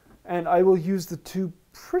 and I will use the two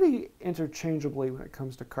pretty interchangeably when it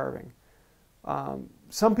comes to carving.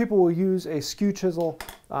 Some people will use a skew chisel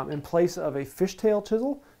in place of a fishtail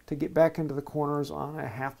chisel to get back into the corners on a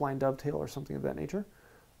half-blind dovetail or something of that nature.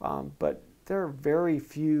 But there are very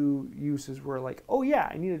few uses where like, oh yeah,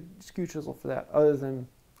 I need a skew chisel for that, other than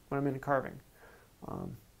when I'm into carving.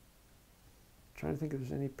 Trying to think if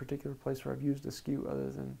there's any particular place where I've used a skew other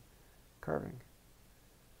than carving.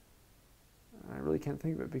 I really can't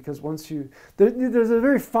think of it because once you, there's a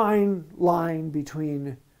very fine line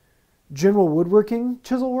between general woodworking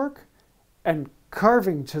chisel work and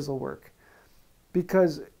carving chisel work.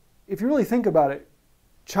 Because if you really think about it,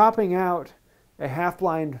 chopping out a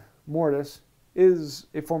half-blind mortise is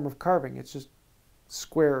a form of carving. It's just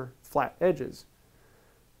square, flat edges.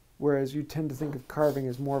 Whereas you tend to think of carving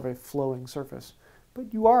as more of a flowing surface.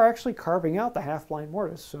 But you are actually carving out the half-blind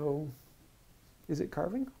mortise, so is it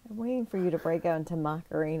carving? I'm waiting for you to break out into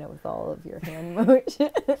Macarena with all of your hand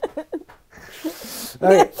motion.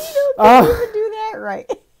 Right. You can't even do that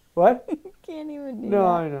right. What? You can't even do that. No,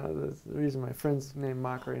 I know. That's the reason my friend's named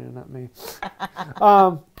Macarena, not me.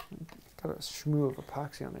 Got a shmoo of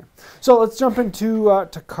epoxy on there. So let's jump into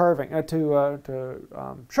to carving,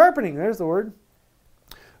 sharpening. There's the word.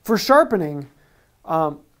 For sharpening,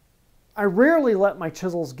 I rarely let my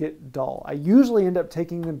chisels get dull. I usually end up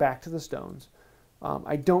taking them back to the stones.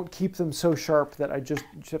 I don't keep them so sharp that I just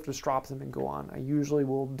have to strop them and go on. I usually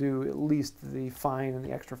will do at least the fine and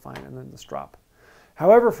the extra fine and then the strop.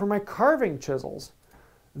 However, for my carving chisels,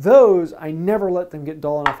 those I never let them get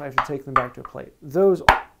dull enough I have to take them back to a plate. Those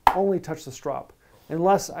only touch the strop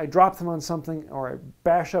unless I drop them on something or I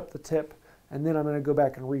bash up the tip and then I'm going to go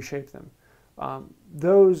back and reshape them.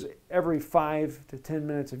 Those every 5 to 10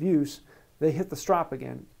 minutes of use, they hit the strop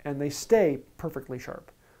again and they stay perfectly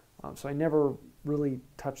sharp. So I never really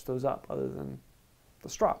touch those up other than the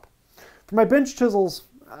strop. For my bench chisels,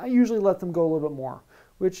 I usually let them go a little bit more,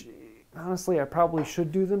 which honestly I probably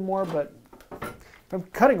should do them more, but if I'm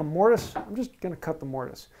cutting a mortise, I'm just going to cut the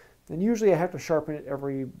mortise. And usually I have to sharpen it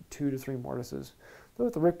every 2 to 3 mortises. Though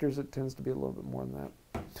with the Richters it tends to be a little bit more than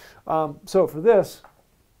that. So for this,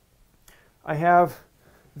 I have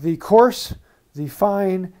the coarse, the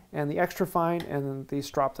fine, and the extra fine, and then the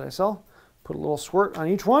strop that I sell. Put a little squirt on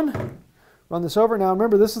each one. Run this over. Now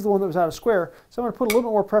remember, this is the one that was out of square, so I'm going to put a little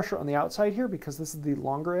bit more pressure on the outside here because this is the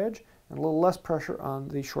longer edge, and a little less pressure on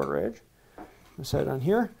the shorter edge. I'm going to set it on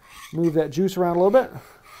here. Move that juice around a little bit.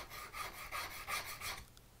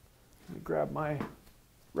 Let me grab my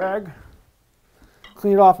rag.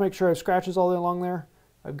 Clean it off, make sure I have scratches all the way along there.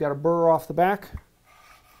 I've got a burr off the back.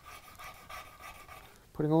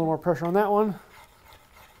 Putting a little more pressure on that one.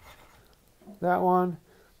 That one.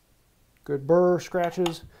 Good burr,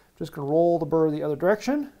 scratches. Just going to roll the burr the other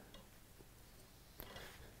direction.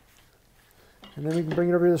 And then we can bring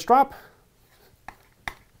it over to the strop.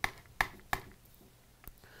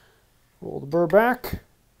 Roll the burr back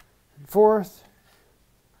and forth.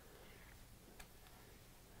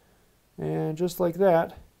 And just like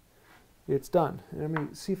that, it's done. And let me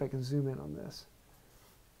see if I can zoom in on this.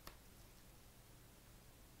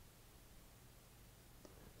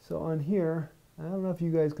 So on here, I don't know if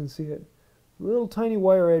you guys can see it, little tiny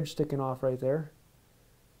wire edge sticking off right there.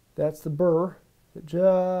 That's the burr that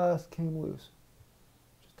just came loose.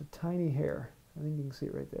 Just a tiny hair. I think you can see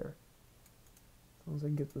it right there. As long as I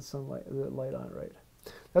can get the sunlight, the light on it right.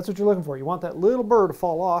 That's what you're looking for. You want that little burr to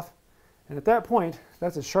fall off, and at that point,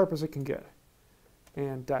 that's as sharp as it can get.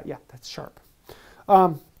 And yeah, that's sharp.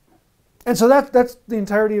 And so that's the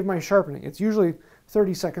entirety of my sharpening. It's usually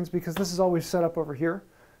 30 seconds because this is always set up over here.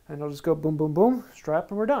 And I'll just go boom, boom, boom, strap,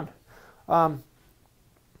 and we're done.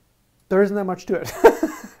 There isn't that much to it.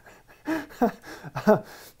 Let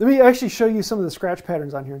me actually show you some of the scratch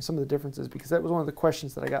patterns on here and some of the differences because that was one of the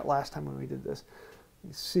questions that I got last time when we did this.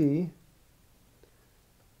 You see.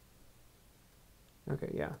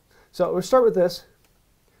 Okay, yeah. So we'll start with this.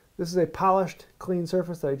 This is a polished, clean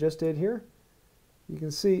surface that I just did here. You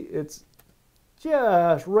can see it's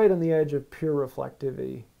just right on the edge of pure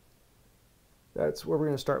reflectivity. That's where we're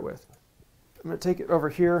going to start with. I'm going to take it over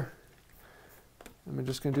here. I'm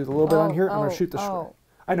just going to do the little bit on here. I'm going to shoot the short.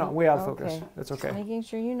 I know, I'm way out of focus. That's okay. Just making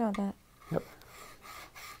sure you know that. Yep.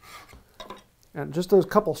 And just those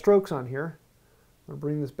couple strokes on here. I'm going to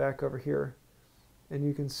bring this back over here. and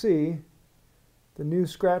you can see the new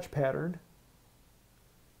scratch pattern,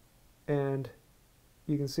 and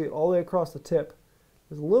you can see it all the way across the tip.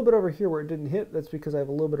 There's a little bit over here where it didn't hit. That's because I have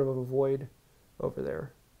a little bit of a void over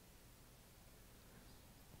there.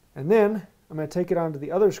 And then I'm going to take it onto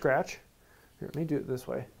the other scratch. Here, let me do it this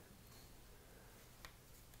way.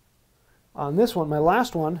 On this one, my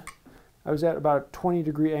last one, I was at about a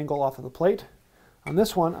 20-degree angle off of the plate. On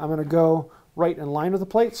this one, I'm going to go right in line with the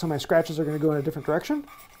plate, so my scratches are going to go in a different direction.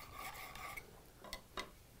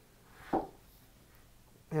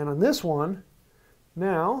 And on this one,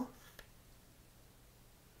 now,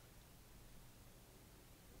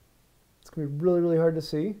 it's going to be really, really hard to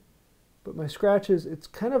see, but my scratches, it's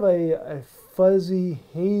kind of a fuzzy,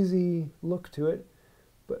 hazy look to it,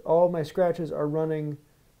 but all my scratches are running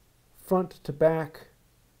front to back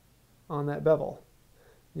on that bevel.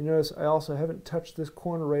 You notice I also haven't touched this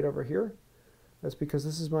corner right over here. That's because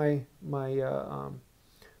this is my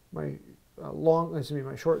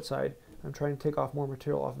short side. I'm trying to take off more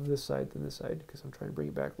material off of this side than this side because I'm trying to bring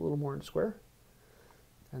it back a little more into square.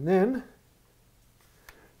 And then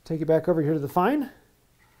take it back over here to the fine.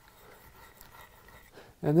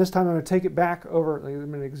 And this time I'm going to take it back over, I'm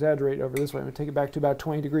going to exaggerate over this way. I'm going to take it back to about a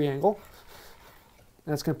 20-degree angle.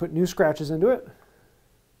 And that's going to put new scratches into it.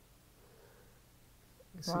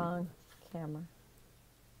 Wrong camera.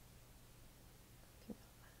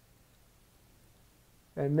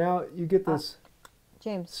 And now you get this.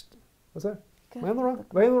 James. What's that? Good. Am I on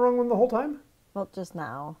the wrong one the whole time? Well, just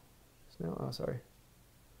now. Oh, sorry.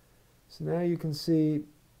 So now you can see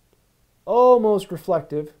almost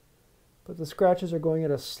reflective, but the scratches are going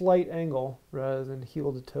at a slight angle rather than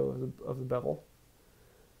heel to toe of the bevel.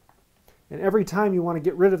 And every time you want to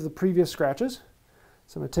get rid of the previous scratches,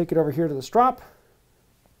 so I'm going to take it over here to the strop.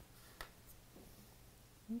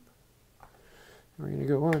 We're going to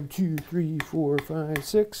go 1, 2, 3, 4, 5,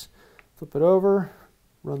 6, flip it over,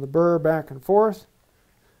 run the burr back and forth.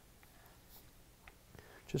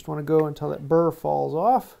 Just want to go until that burr falls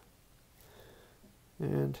off.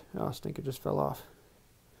 And, oh, I think it just fell off.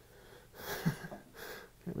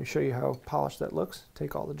 Let me show you how polished that looks.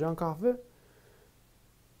 Take all the junk off of it.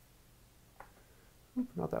 Oop,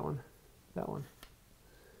 not that one, that one.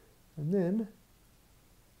 And then,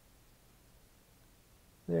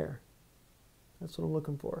 there. That's what I'm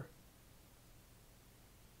looking for.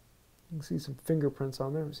 You can see some fingerprints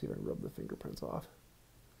on there. Let's see if I can rub the fingerprints off.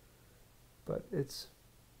 But it's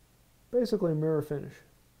basically a mirror finish.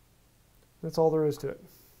 That's all there is to it.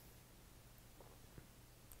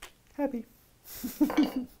 Happy.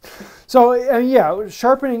 So, yeah,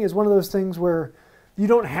 sharpening is one of those things where you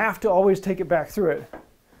don't have to always take it back through it.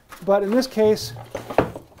 But in this case,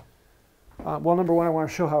 well, number one, I want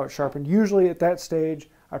to show how it's sharpened. Usually at that stage,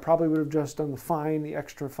 I probably would have just done the fine, the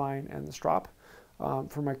extra fine, and the strop.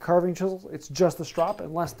 For my carving chisels, it's just the strop,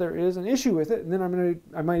 unless there is an issue with it, and then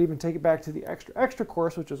I might even take it back to the extra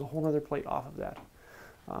coarse, which is a whole other plate off of that,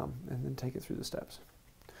 and then take it through the steps.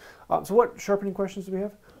 So what sharpening questions do we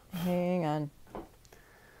have? Hang on.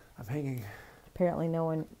 I'm hanging. Apparently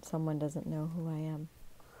someone doesn't know who I am.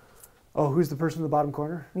 Oh, who's the person in the bottom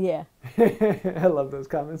corner? Yeah. I love those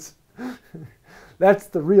comments. That's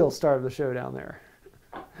the real star of the show down there.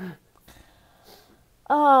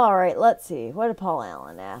 All right, let's see. What did Paul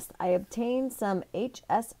Allen ask? I obtained some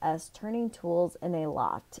HSS turning tools in a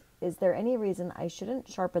lot. Is there any reason I shouldn't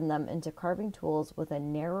sharpen them into carving tools with a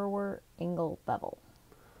narrower angle bevel?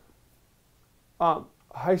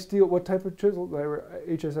 High steel, what type of chisel?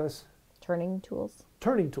 HSS? Turning tools.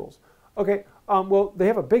 Turning tools. Okay. Well, they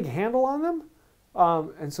have a big handle on them,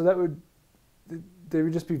 and so they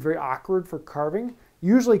would just be very awkward for carving.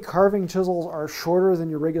 Usually carving chisels are shorter than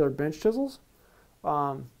your regular bench chisels.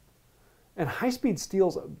 And high-speed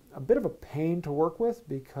steel's a bit of a pain to work with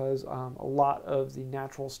because a lot of the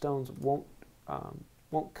natural stones won't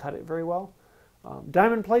cut it very well.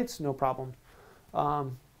 Diamond plates, no problem.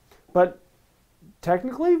 But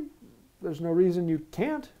technically, there's no reason you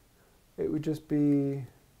can't. It would just be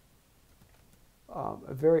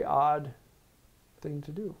a very odd thing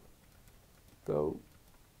to do. Though,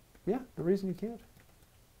 yeah, no reason you can't.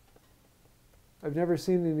 I've never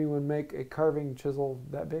seen anyone make a carving chisel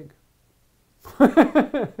that big.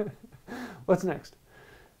 What's next?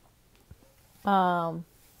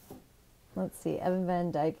 Let's see. Evan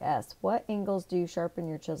Van Dyke asks, what angles do you sharpen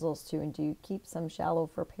your chisels to, and do you keep some shallow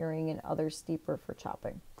for paring and others steeper for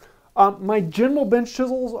chopping? My general bench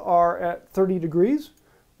chisels are at 30 degrees.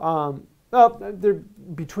 They're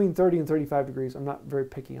between 30 and 35 degrees. I'm not very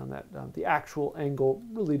picky on that. The actual angle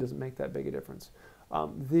really doesn't make that big a difference.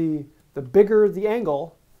 The bigger the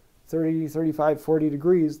angle, 30, 35, 40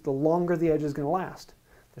 degrees, the longer the edge is going to last.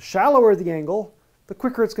 The shallower the angle, the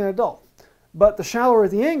quicker it's going to dull. But the shallower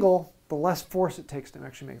the angle, the less force it takes to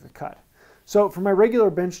actually make the cut. So for my regular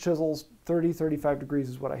bench chisels, 30, 35 degrees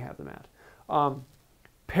is what I have them at.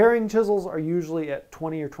 Paring chisels are usually at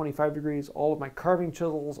 20 or 25 degrees. All of my carving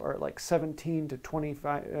chisels are at like 17 to 20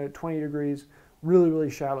 degrees. Really, really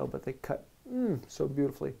shallow, but they cut so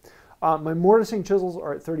beautifully. My mortising chisels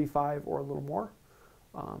are at 35 or a little more.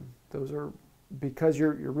 Those are because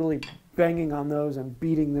you're really banging on those and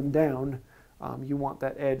beating them down. You want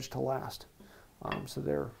that edge to last. So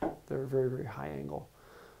they're very, very high angle.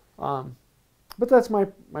 But that's my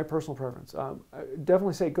personal preference. I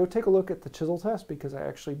definitely say go take a look at the chisel test, because I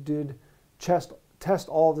actually did test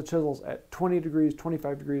all the chisels at 20 degrees,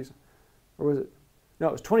 25 degrees, or was it? No,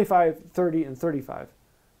 it was 25, 30, and 35.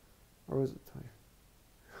 Or was it 20?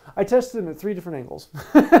 I tested them at 3 different angles.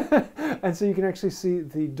 And so you can actually see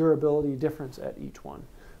the durability difference at each one,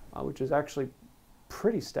 which is actually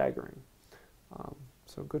pretty staggering.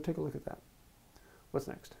 So go take a look at that. What's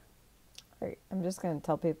next? All right, I'm just going to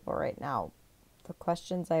tell people right now, the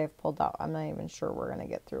questions I have pulled out, I'm not even sure we're going to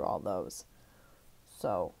get through all those.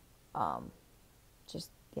 So,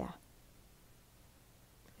 yeah.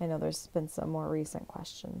 I know there's been some more recent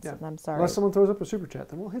questions, and I'm sorry. Unless someone throws up a super chat,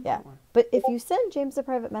 then we'll hit that one. But if you send James a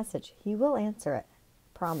private message, he will answer it.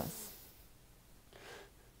 Promise.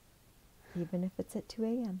 Even if it's at 2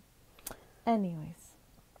 a.m. Anyways,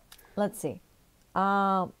 let's see.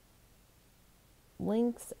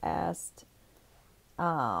 Lynx asked,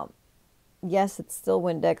 yes, it's still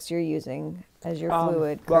Windex you're using as your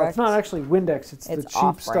fluid, correct? Well, it's not actually Windex. It's the cheap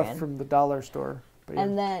off-brand stuff from the dollar store. But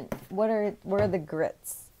and then what are the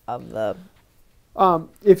grits of the...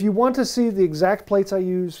 if you want to see the exact plates I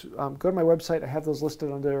use, go to my website. I have those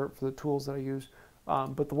listed on there for the tools that I use.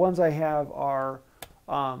 But the ones I have are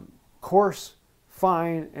coarse,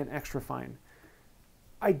 fine, and extra fine.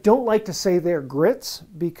 I don't like to say they're grits,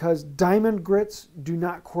 because diamond grits do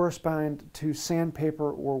not correspond to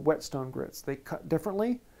sandpaper or whetstone grits. They cut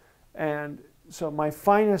differently. And so my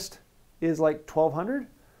finest is like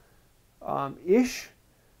 1200-ish,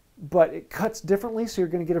 but it cuts differently, so you're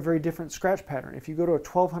going to get a very different scratch pattern. If you go to a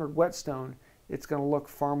 1200 whetstone, it's going to look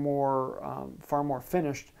far more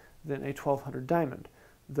finished than a 1200 diamond,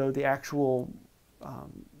 though the actual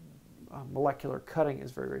molecular cutting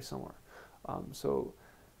is very, very similar.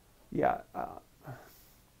 Yeah,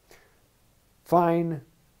 fine,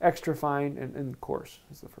 extra fine, and coarse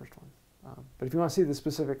is the first one. But if you want to see the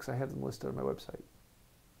specifics, I have them listed on my website.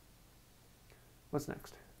 What's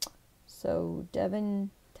next? So,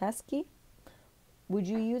 Devin Teskey, would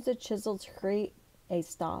you use a chisel to create a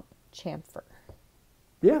stop chamfer?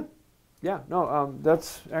 Yeah. No,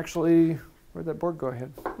 that's actually, where'd that board go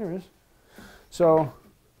ahead? There it is. So,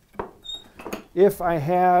 if I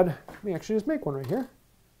had, let me actually just make one right here.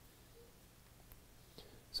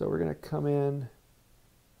 So we're going to come in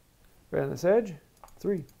right on this edge,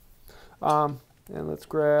 3. And let's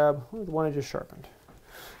grab the one I just sharpened.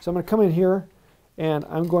 So I'm going to come in here, and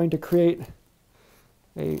I'm going to create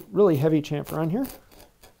a really heavy chamfer on here.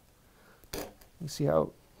 You see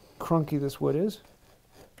how crunky this wood is.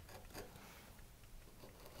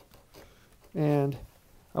 And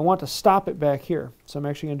I want to stop it back here. So I'm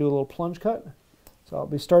actually going to do a little plunge cut. So I'll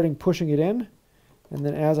be starting pushing it in, and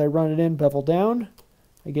then as I run it in, bevel down.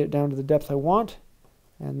 I get it down to the depth I want,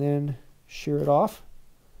 and then shear it off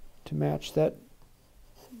to match that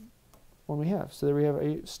one we have. So there we have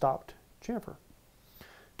a stopped chamfer.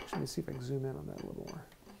 Actually, let me see if I can zoom in on that a little more.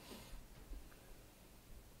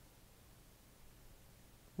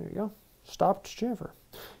 There you go, stopped chamfer.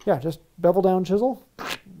 Yeah, just bevel down chisel,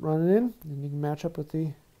 run it in, and you can match up with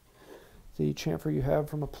the chamfer you have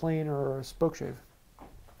from a plane or a spoke shave.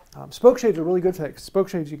 Spoke shaves are really good for that, 'cause spoke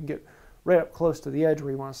shaves you can get right up close to the edge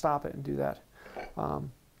where you want to stop it and do that.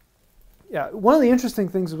 Yeah, one of the interesting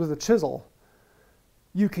things with a chisel,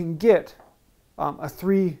 you can get a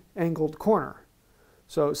 3-angled corner.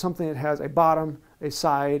 So something that has a bottom, a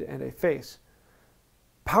side, and a face.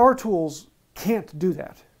 Power tools can't do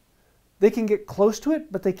that. They can get close to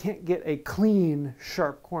it, but they can't get a clean,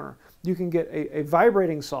 sharp corner. You can get a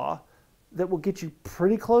vibrating saw that will get you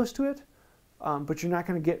pretty close to it, but you're not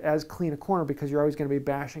going to get as clean a corner because you're always going to be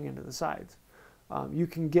bashing into the sides. You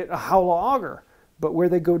can get a hollow auger, but where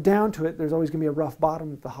they go down to it, there's always going to be a rough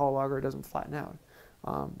bottom if the hollow auger doesn't flatten out.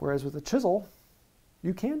 Whereas with a chisel,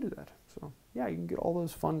 you can do that. So yeah, you can get all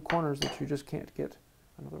those fun corners that you just can't get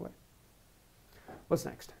another way. What's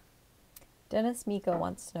next? Dennis Miko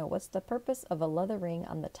wants to know, what's the purpose of a leather ring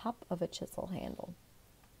on the top of a chisel handle?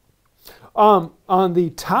 On the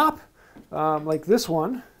top, like this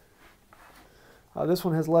one, This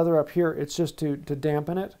one has leather up here. It's just to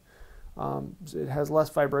dampen it. It has less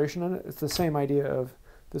vibration in it. It's the same idea of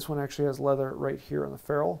this one actually has leather right here on the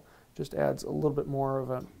ferrule. Just adds a little bit more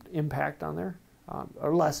of an impact on there,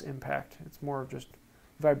 or less impact. It's more of just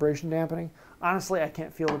vibration dampening. Honestly, I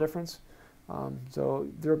can't feel the difference. So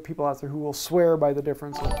there are people out there who will swear by the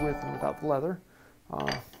difference with and without the leather.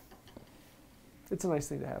 It's a nice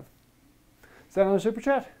thing to have. Is that another super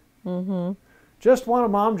chat? Mm-hmm. Just want a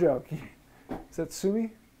mom joke. Is that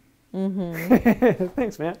Sumi? Mm-hmm.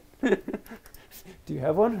 Thanks, man. Do you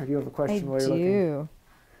have one, or do you have a question while you're looking? I do.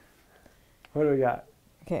 What do we got?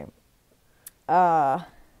 Okay.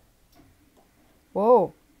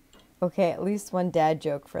 Whoa. Okay, at least one dad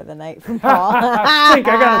joke for the night from Paul. I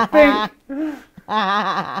gotta think.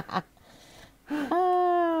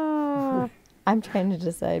 I'm trying to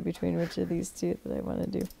decide between which of these two that I want to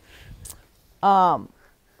do.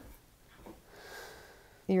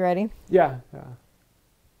 You ready? Yeah.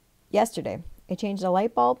 Yesterday, I changed a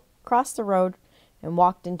light bulb, crossed the road, and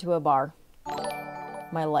walked into a bar.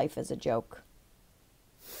 My life is a joke.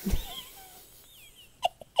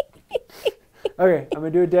 Okay, I'm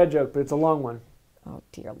going to do a dad joke, but it's a long one. Oh,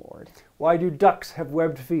 dear Lord. Why do ducks have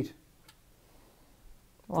webbed feet?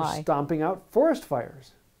 Why? For stomping out forest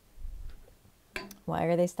fires. Why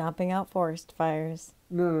are they stomping out forest fires?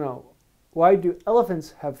 No. Why do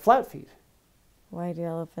elephants have flat feet? Why do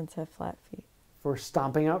elephants have flat feet? For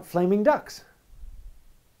stomping out flaming ducks.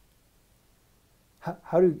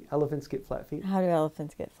 How do elephants get flat feet? How do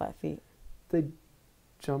elephants get flat feet? They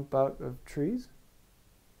jump out of trees.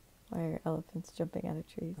 Why are elephants jumping out of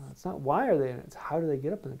trees? It's not why are they in it, it's how do they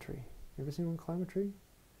get up in the tree. You ever seen one climb a tree?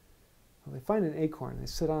 Well, they find an acorn, they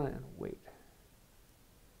sit on it and wait.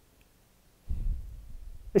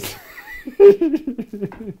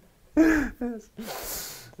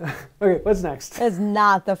 Okay, what's next? It's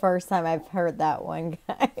not the first time I've heard that one,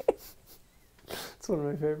 guys. It's one of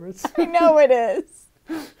my favorites. I know it is.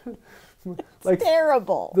 Like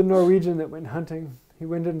terrible. The Norwegian that went hunting. He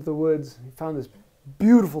went into the woods. He found this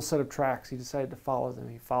beautiful set of tracks. He decided to follow them.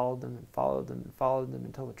 He followed them and followed them and followed them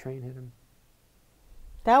until the train hit him.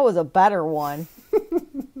 That was a better one.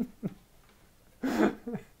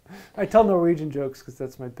 I tell Norwegian jokes because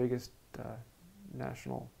that's my biggest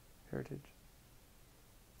national heritage.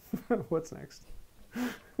 What's next?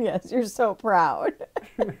 Yes, you're so proud.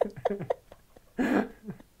 I'm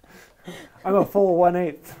a full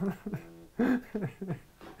 1/8.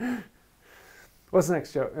 What's the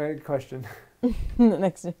next joke? Question? The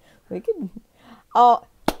next, we could. Oh,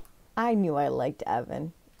 I knew I liked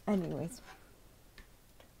Evan. Anyways,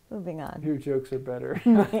 moving on. Your jokes are better.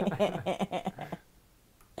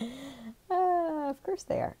 Of course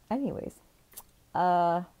they are. Anyways,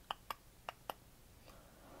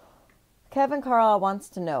 Kevin Carl wants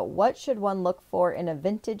to know, what should one look for in a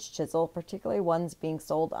vintage chisel, particularly ones being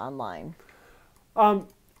sold online? Well,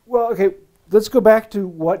 okay, let's go back to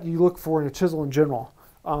what you look for in a chisel in general.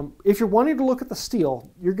 If you're wanting to look at the steel,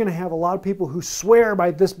 you're going to have a lot of people who swear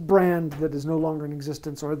by this brand that is no longer in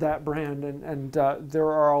existence or that brand, and there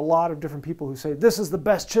are a lot of different people who say, this is the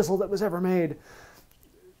best chisel that was ever made.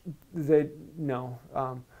 No.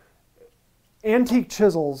 Antique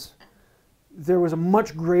chisels, there was a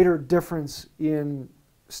much greater difference in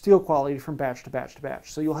steel quality from batch to batch to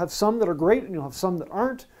batch. So you'll have some that are great and you'll have some that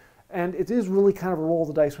aren't, and it is really kind of a roll of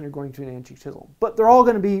the dice when you're going to an antique chisel. But they're all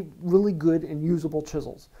going to be really good and usable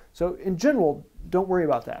chisels. So in general, don't worry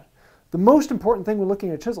about that. The most important thing when looking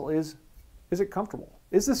at a chisel is it comfortable?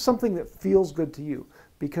 Is this something that feels good to you?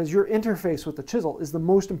 Because your interface with the chisel is the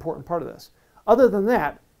most important part of this. Other than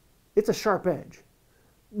that, it's a sharp edge.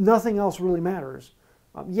 Nothing else really matters.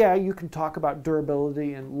 Yeah, you can talk about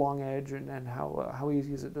durability and long edge and how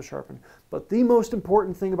easy is it to sharpen. But the most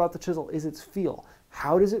important thing about the chisel is its feel.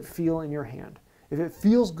 How does it feel in your hand? If it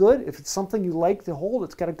feels good, if it's something you like to hold,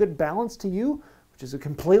 it's got a good balance to you, which is a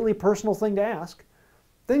completely personal thing to ask,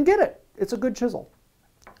 then get it. It's a good chisel.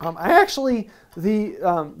 I actually, the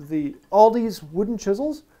Aldi's wooden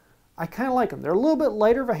chisels, I kind of like them. They're a little bit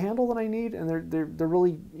lighter of a handle than I need, and they're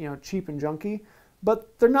really cheap and junky,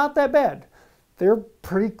 but they're not that bad. They're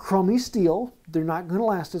pretty crummy steel. They're not going to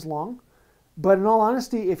last as long. But in all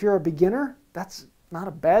honesty, if you're a beginner, that's not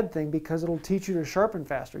a bad thing because it'll teach you to sharpen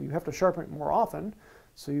faster. You have to sharpen it more often,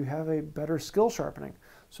 so you have a better skill sharpening.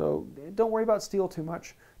 So don't worry about steel too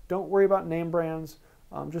much. Don't worry about name brands.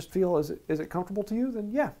 Just feel, is it comfortable to you? Then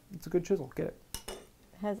yeah, it's a good chisel. Get it.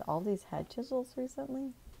 Has Aldi's had chisels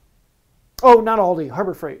recently? Oh, not Aldi.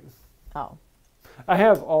 Harbor Freight. Oh. I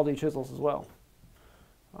have Aldi chisels as well.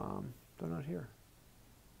 They're not here.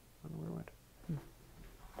 I don't know where it went.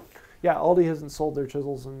 Yeah, Aldi hasn't sold their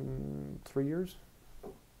chisels in 3 years,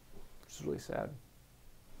 which is really sad.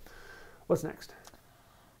 What's next?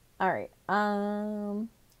 All right.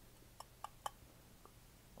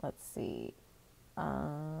 Let's see.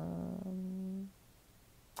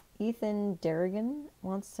 Ethan Derrigan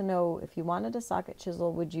wants to know, if you wanted a socket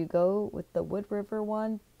chisel, would you go with the Wood River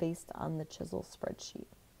one based on the chisel spreadsheet?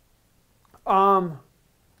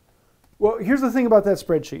 Well, here's the thing about that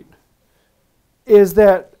spreadsheet, is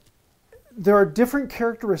that there are different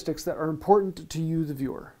characteristics that are important to you, the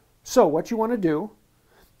viewer. So what you want to do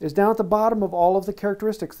is, down at the bottom of all of the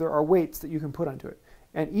characteristics, there are weights that you can put onto it.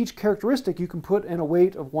 And each characteristic you can put in a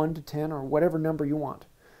weight of 1 to 10 or whatever number you want.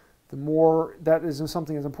 The more that is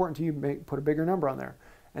something that's important to you, put a bigger number on there.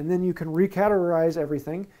 And then you can recategorize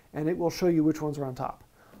everything, and it will show you which ones are on top.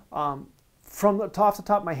 From the top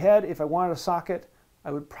of my head, if I wanted a socket,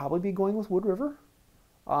 I would probably be going with Wood River.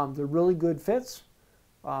 They're really good fits,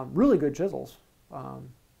 really good chisels.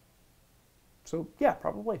 So yeah,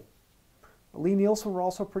 probably. Lee Nielsen were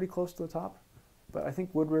also pretty close to the top, but I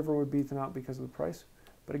think Wood River would beat them out because of the price.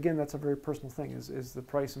 But again, that's a very personal thing. Is the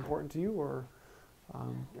price important to you, or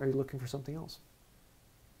are you looking for something else?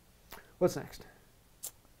 What's next?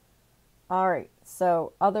 All right,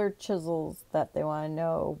 so other chisels that they want to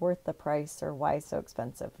know, worth the price or why so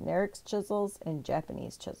expensive. Nerix chisels and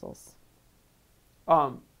Japanese chisels.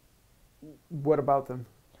 What about them?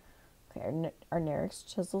 Okay, are Nerix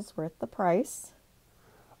chisels worth the price?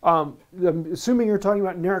 I'm assuming you're talking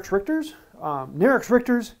about Nerix Richters. Nerix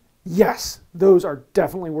Richters, yes, those are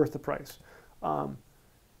definitely worth the price.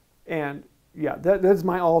 And yeah, that's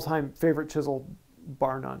my all-time favorite chisel,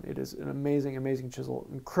 bar none. It is an amazing, amazing chisel,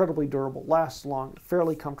 incredibly durable, lasts long,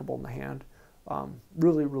 fairly comfortable in the hand.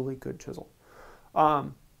 Really, really good chisel.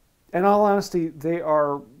 In all honesty, they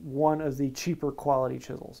are one of the cheaper quality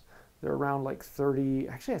chisels. They're around like 30,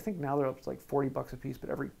 actually I think now they're up to like 40 bucks a piece, but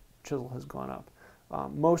every chisel has gone up.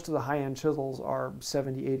 Most of the high-end chisels are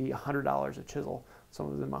 $70, $80, $100 a chisel. Some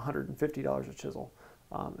of them $150 a chisel.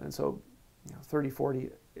 And so, you know, 30, 40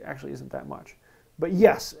 actually isn't that much. But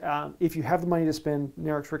yes, if you have the money to spend,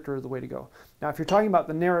 Nerix Richter is the way to go. Now, if you're talking about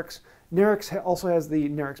the Nerix, Nerix also has the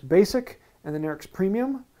Nerix Basic and the Nerix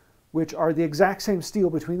Premium, which are the exact same steel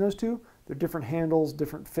between those two. They're different handles,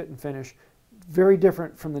 different fit and finish. Very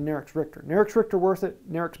different from the Nerix Richter. Nerix Richter worth it,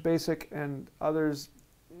 Nerix Basic and others,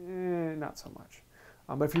 not so much.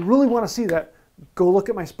 But if you really want to see that, go look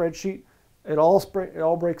at my spreadsheet. It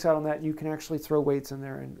all breaks out on that. You can actually throw weights in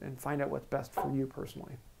there and find out what's best for you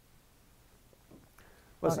personally.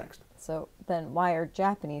 What's next? So then why are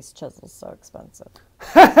Japanese chisels so expensive?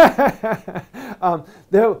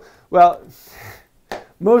 Well,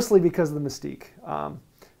 mostly because of the mystique.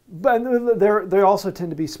 But they also tend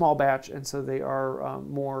to be small batch, and so they are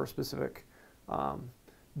more specific.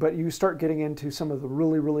 But you start getting into some of the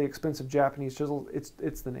really, really expensive Japanese chisels,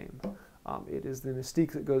 it's the name. It is the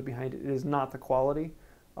mystique that goes behind it. It is not the quality.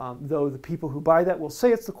 Though the people who buy that will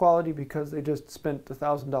say it's the quality because they just spent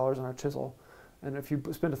 $1,000 on a chisel. And if you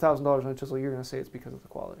spend $1,000 on a chisel, you're going to say it's because of the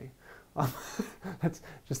quality. That's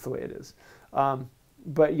just the way it is.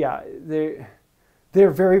 But yeah, they're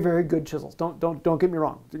very, very good chisels. Don't get me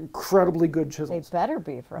wrong. They're incredibly good chisels. They better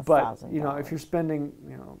be for $1,000. But you know, if you're spending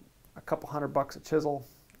a couple $100 a chisel,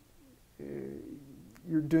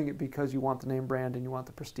 you're doing it because you want the name brand and you want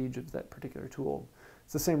the prestige of that particular tool.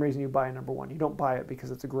 It's the same reason you buy a number one. You don't buy it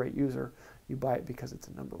because it's a great user. You buy it because it's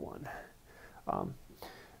a number one.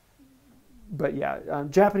 But yeah,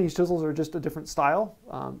 Japanese chisels are just a different style.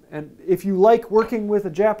 And if you like working with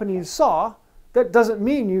a Japanese saw, that doesn't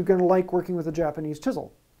mean you're going to like working with a Japanese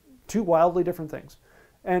chisel. Two wildly different things.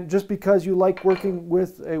 And just because you like working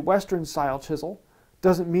with a Western style chisel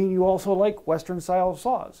doesn't mean you also like Western style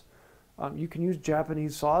saws. You can use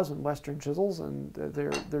Japanese saws and Western chisels, and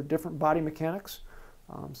they're different body mechanics,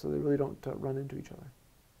 so they really don't run into each other.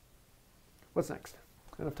 What's next?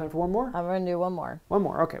 Enough time for one more? I'm going to do one more. One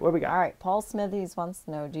more. Okay, what do we got? All right, Paul Smithies wants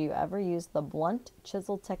to know, do you ever use the blunt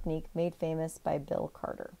chisel technique made famous by Bill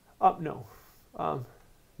Carter? No.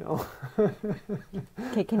 No.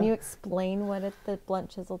 Okay, can you explain what the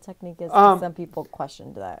blunt chisel technique is? 'Cause some people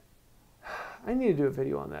questioned that. I need to do a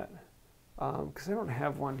video on that because I don't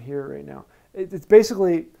have one here right now. It's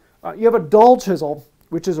basically, you have a dull chisel,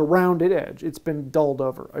 which is a rounded edge. It's been dulled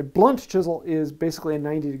over. A blunt chisel is basically a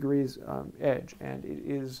 90 degrees edge, and it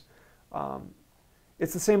is,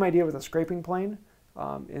 it's the same idea with a scraping plane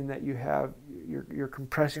in that you're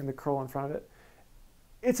compressing the curl in front of it.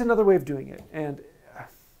 It's another way of doing it, and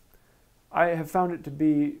I have found it to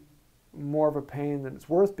be more of a pain than it's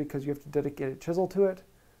worth because you have to dedicate a chisel to it,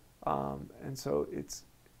 and so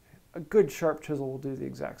a good sharp chisel will do the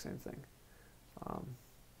exact same thing.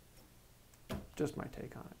 Just my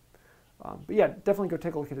take on it. But yeah, definitely go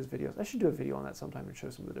take a look at his videos. I should do a video on that sometime and show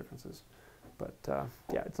some of the differences. But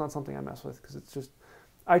yeah, it's not something I mess with because it's just,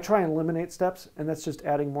 I try and eliminate steps, and that's just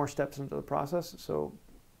adding more steps into the process, so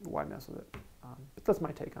why mess with it? But that's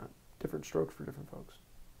my take on it. Different strokes for different folks.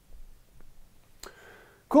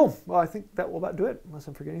 Cool. Well, I think that will about do it, unless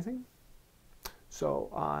I'm forgetting anything. So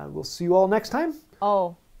we'll see you all next time.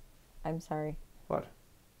 Oh, I'm sorry. What?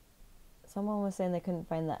 Someone was saying they couldn't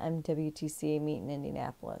find the MWTCA meet in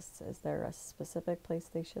Indianapolis. Is there a specific place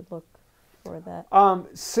they should look for that?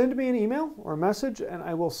 Send me an email or a message, and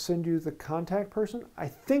I will send you the contact person. I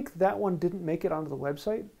think that one didn't make it onto the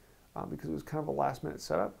website because it was kind of a last-minute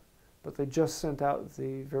setup, but they just sent out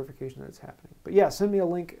the verification that it's happening. But yeah, send me a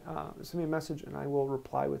link, send me a message, and I will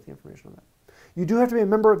reply with the information on that. You do have to be a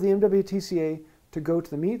member of the MWTCA to go to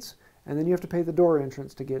the meets, and then you have to pay the door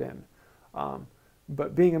entrance to get in.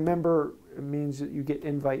 But being a member means that you get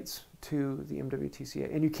invites to the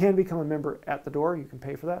MWTCA, and you can become a member at the door. You can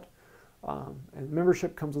pay for that. And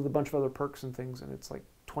membership comes with a bunch of other perks and things, and it's like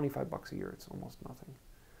 $25 a year. It's almost nothing.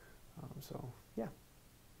 So yeah.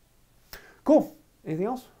 Cool. Anything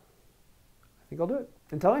else? I think I'll do it.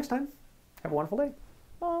 Until next time, have a wonderful day.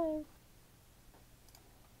 Bye.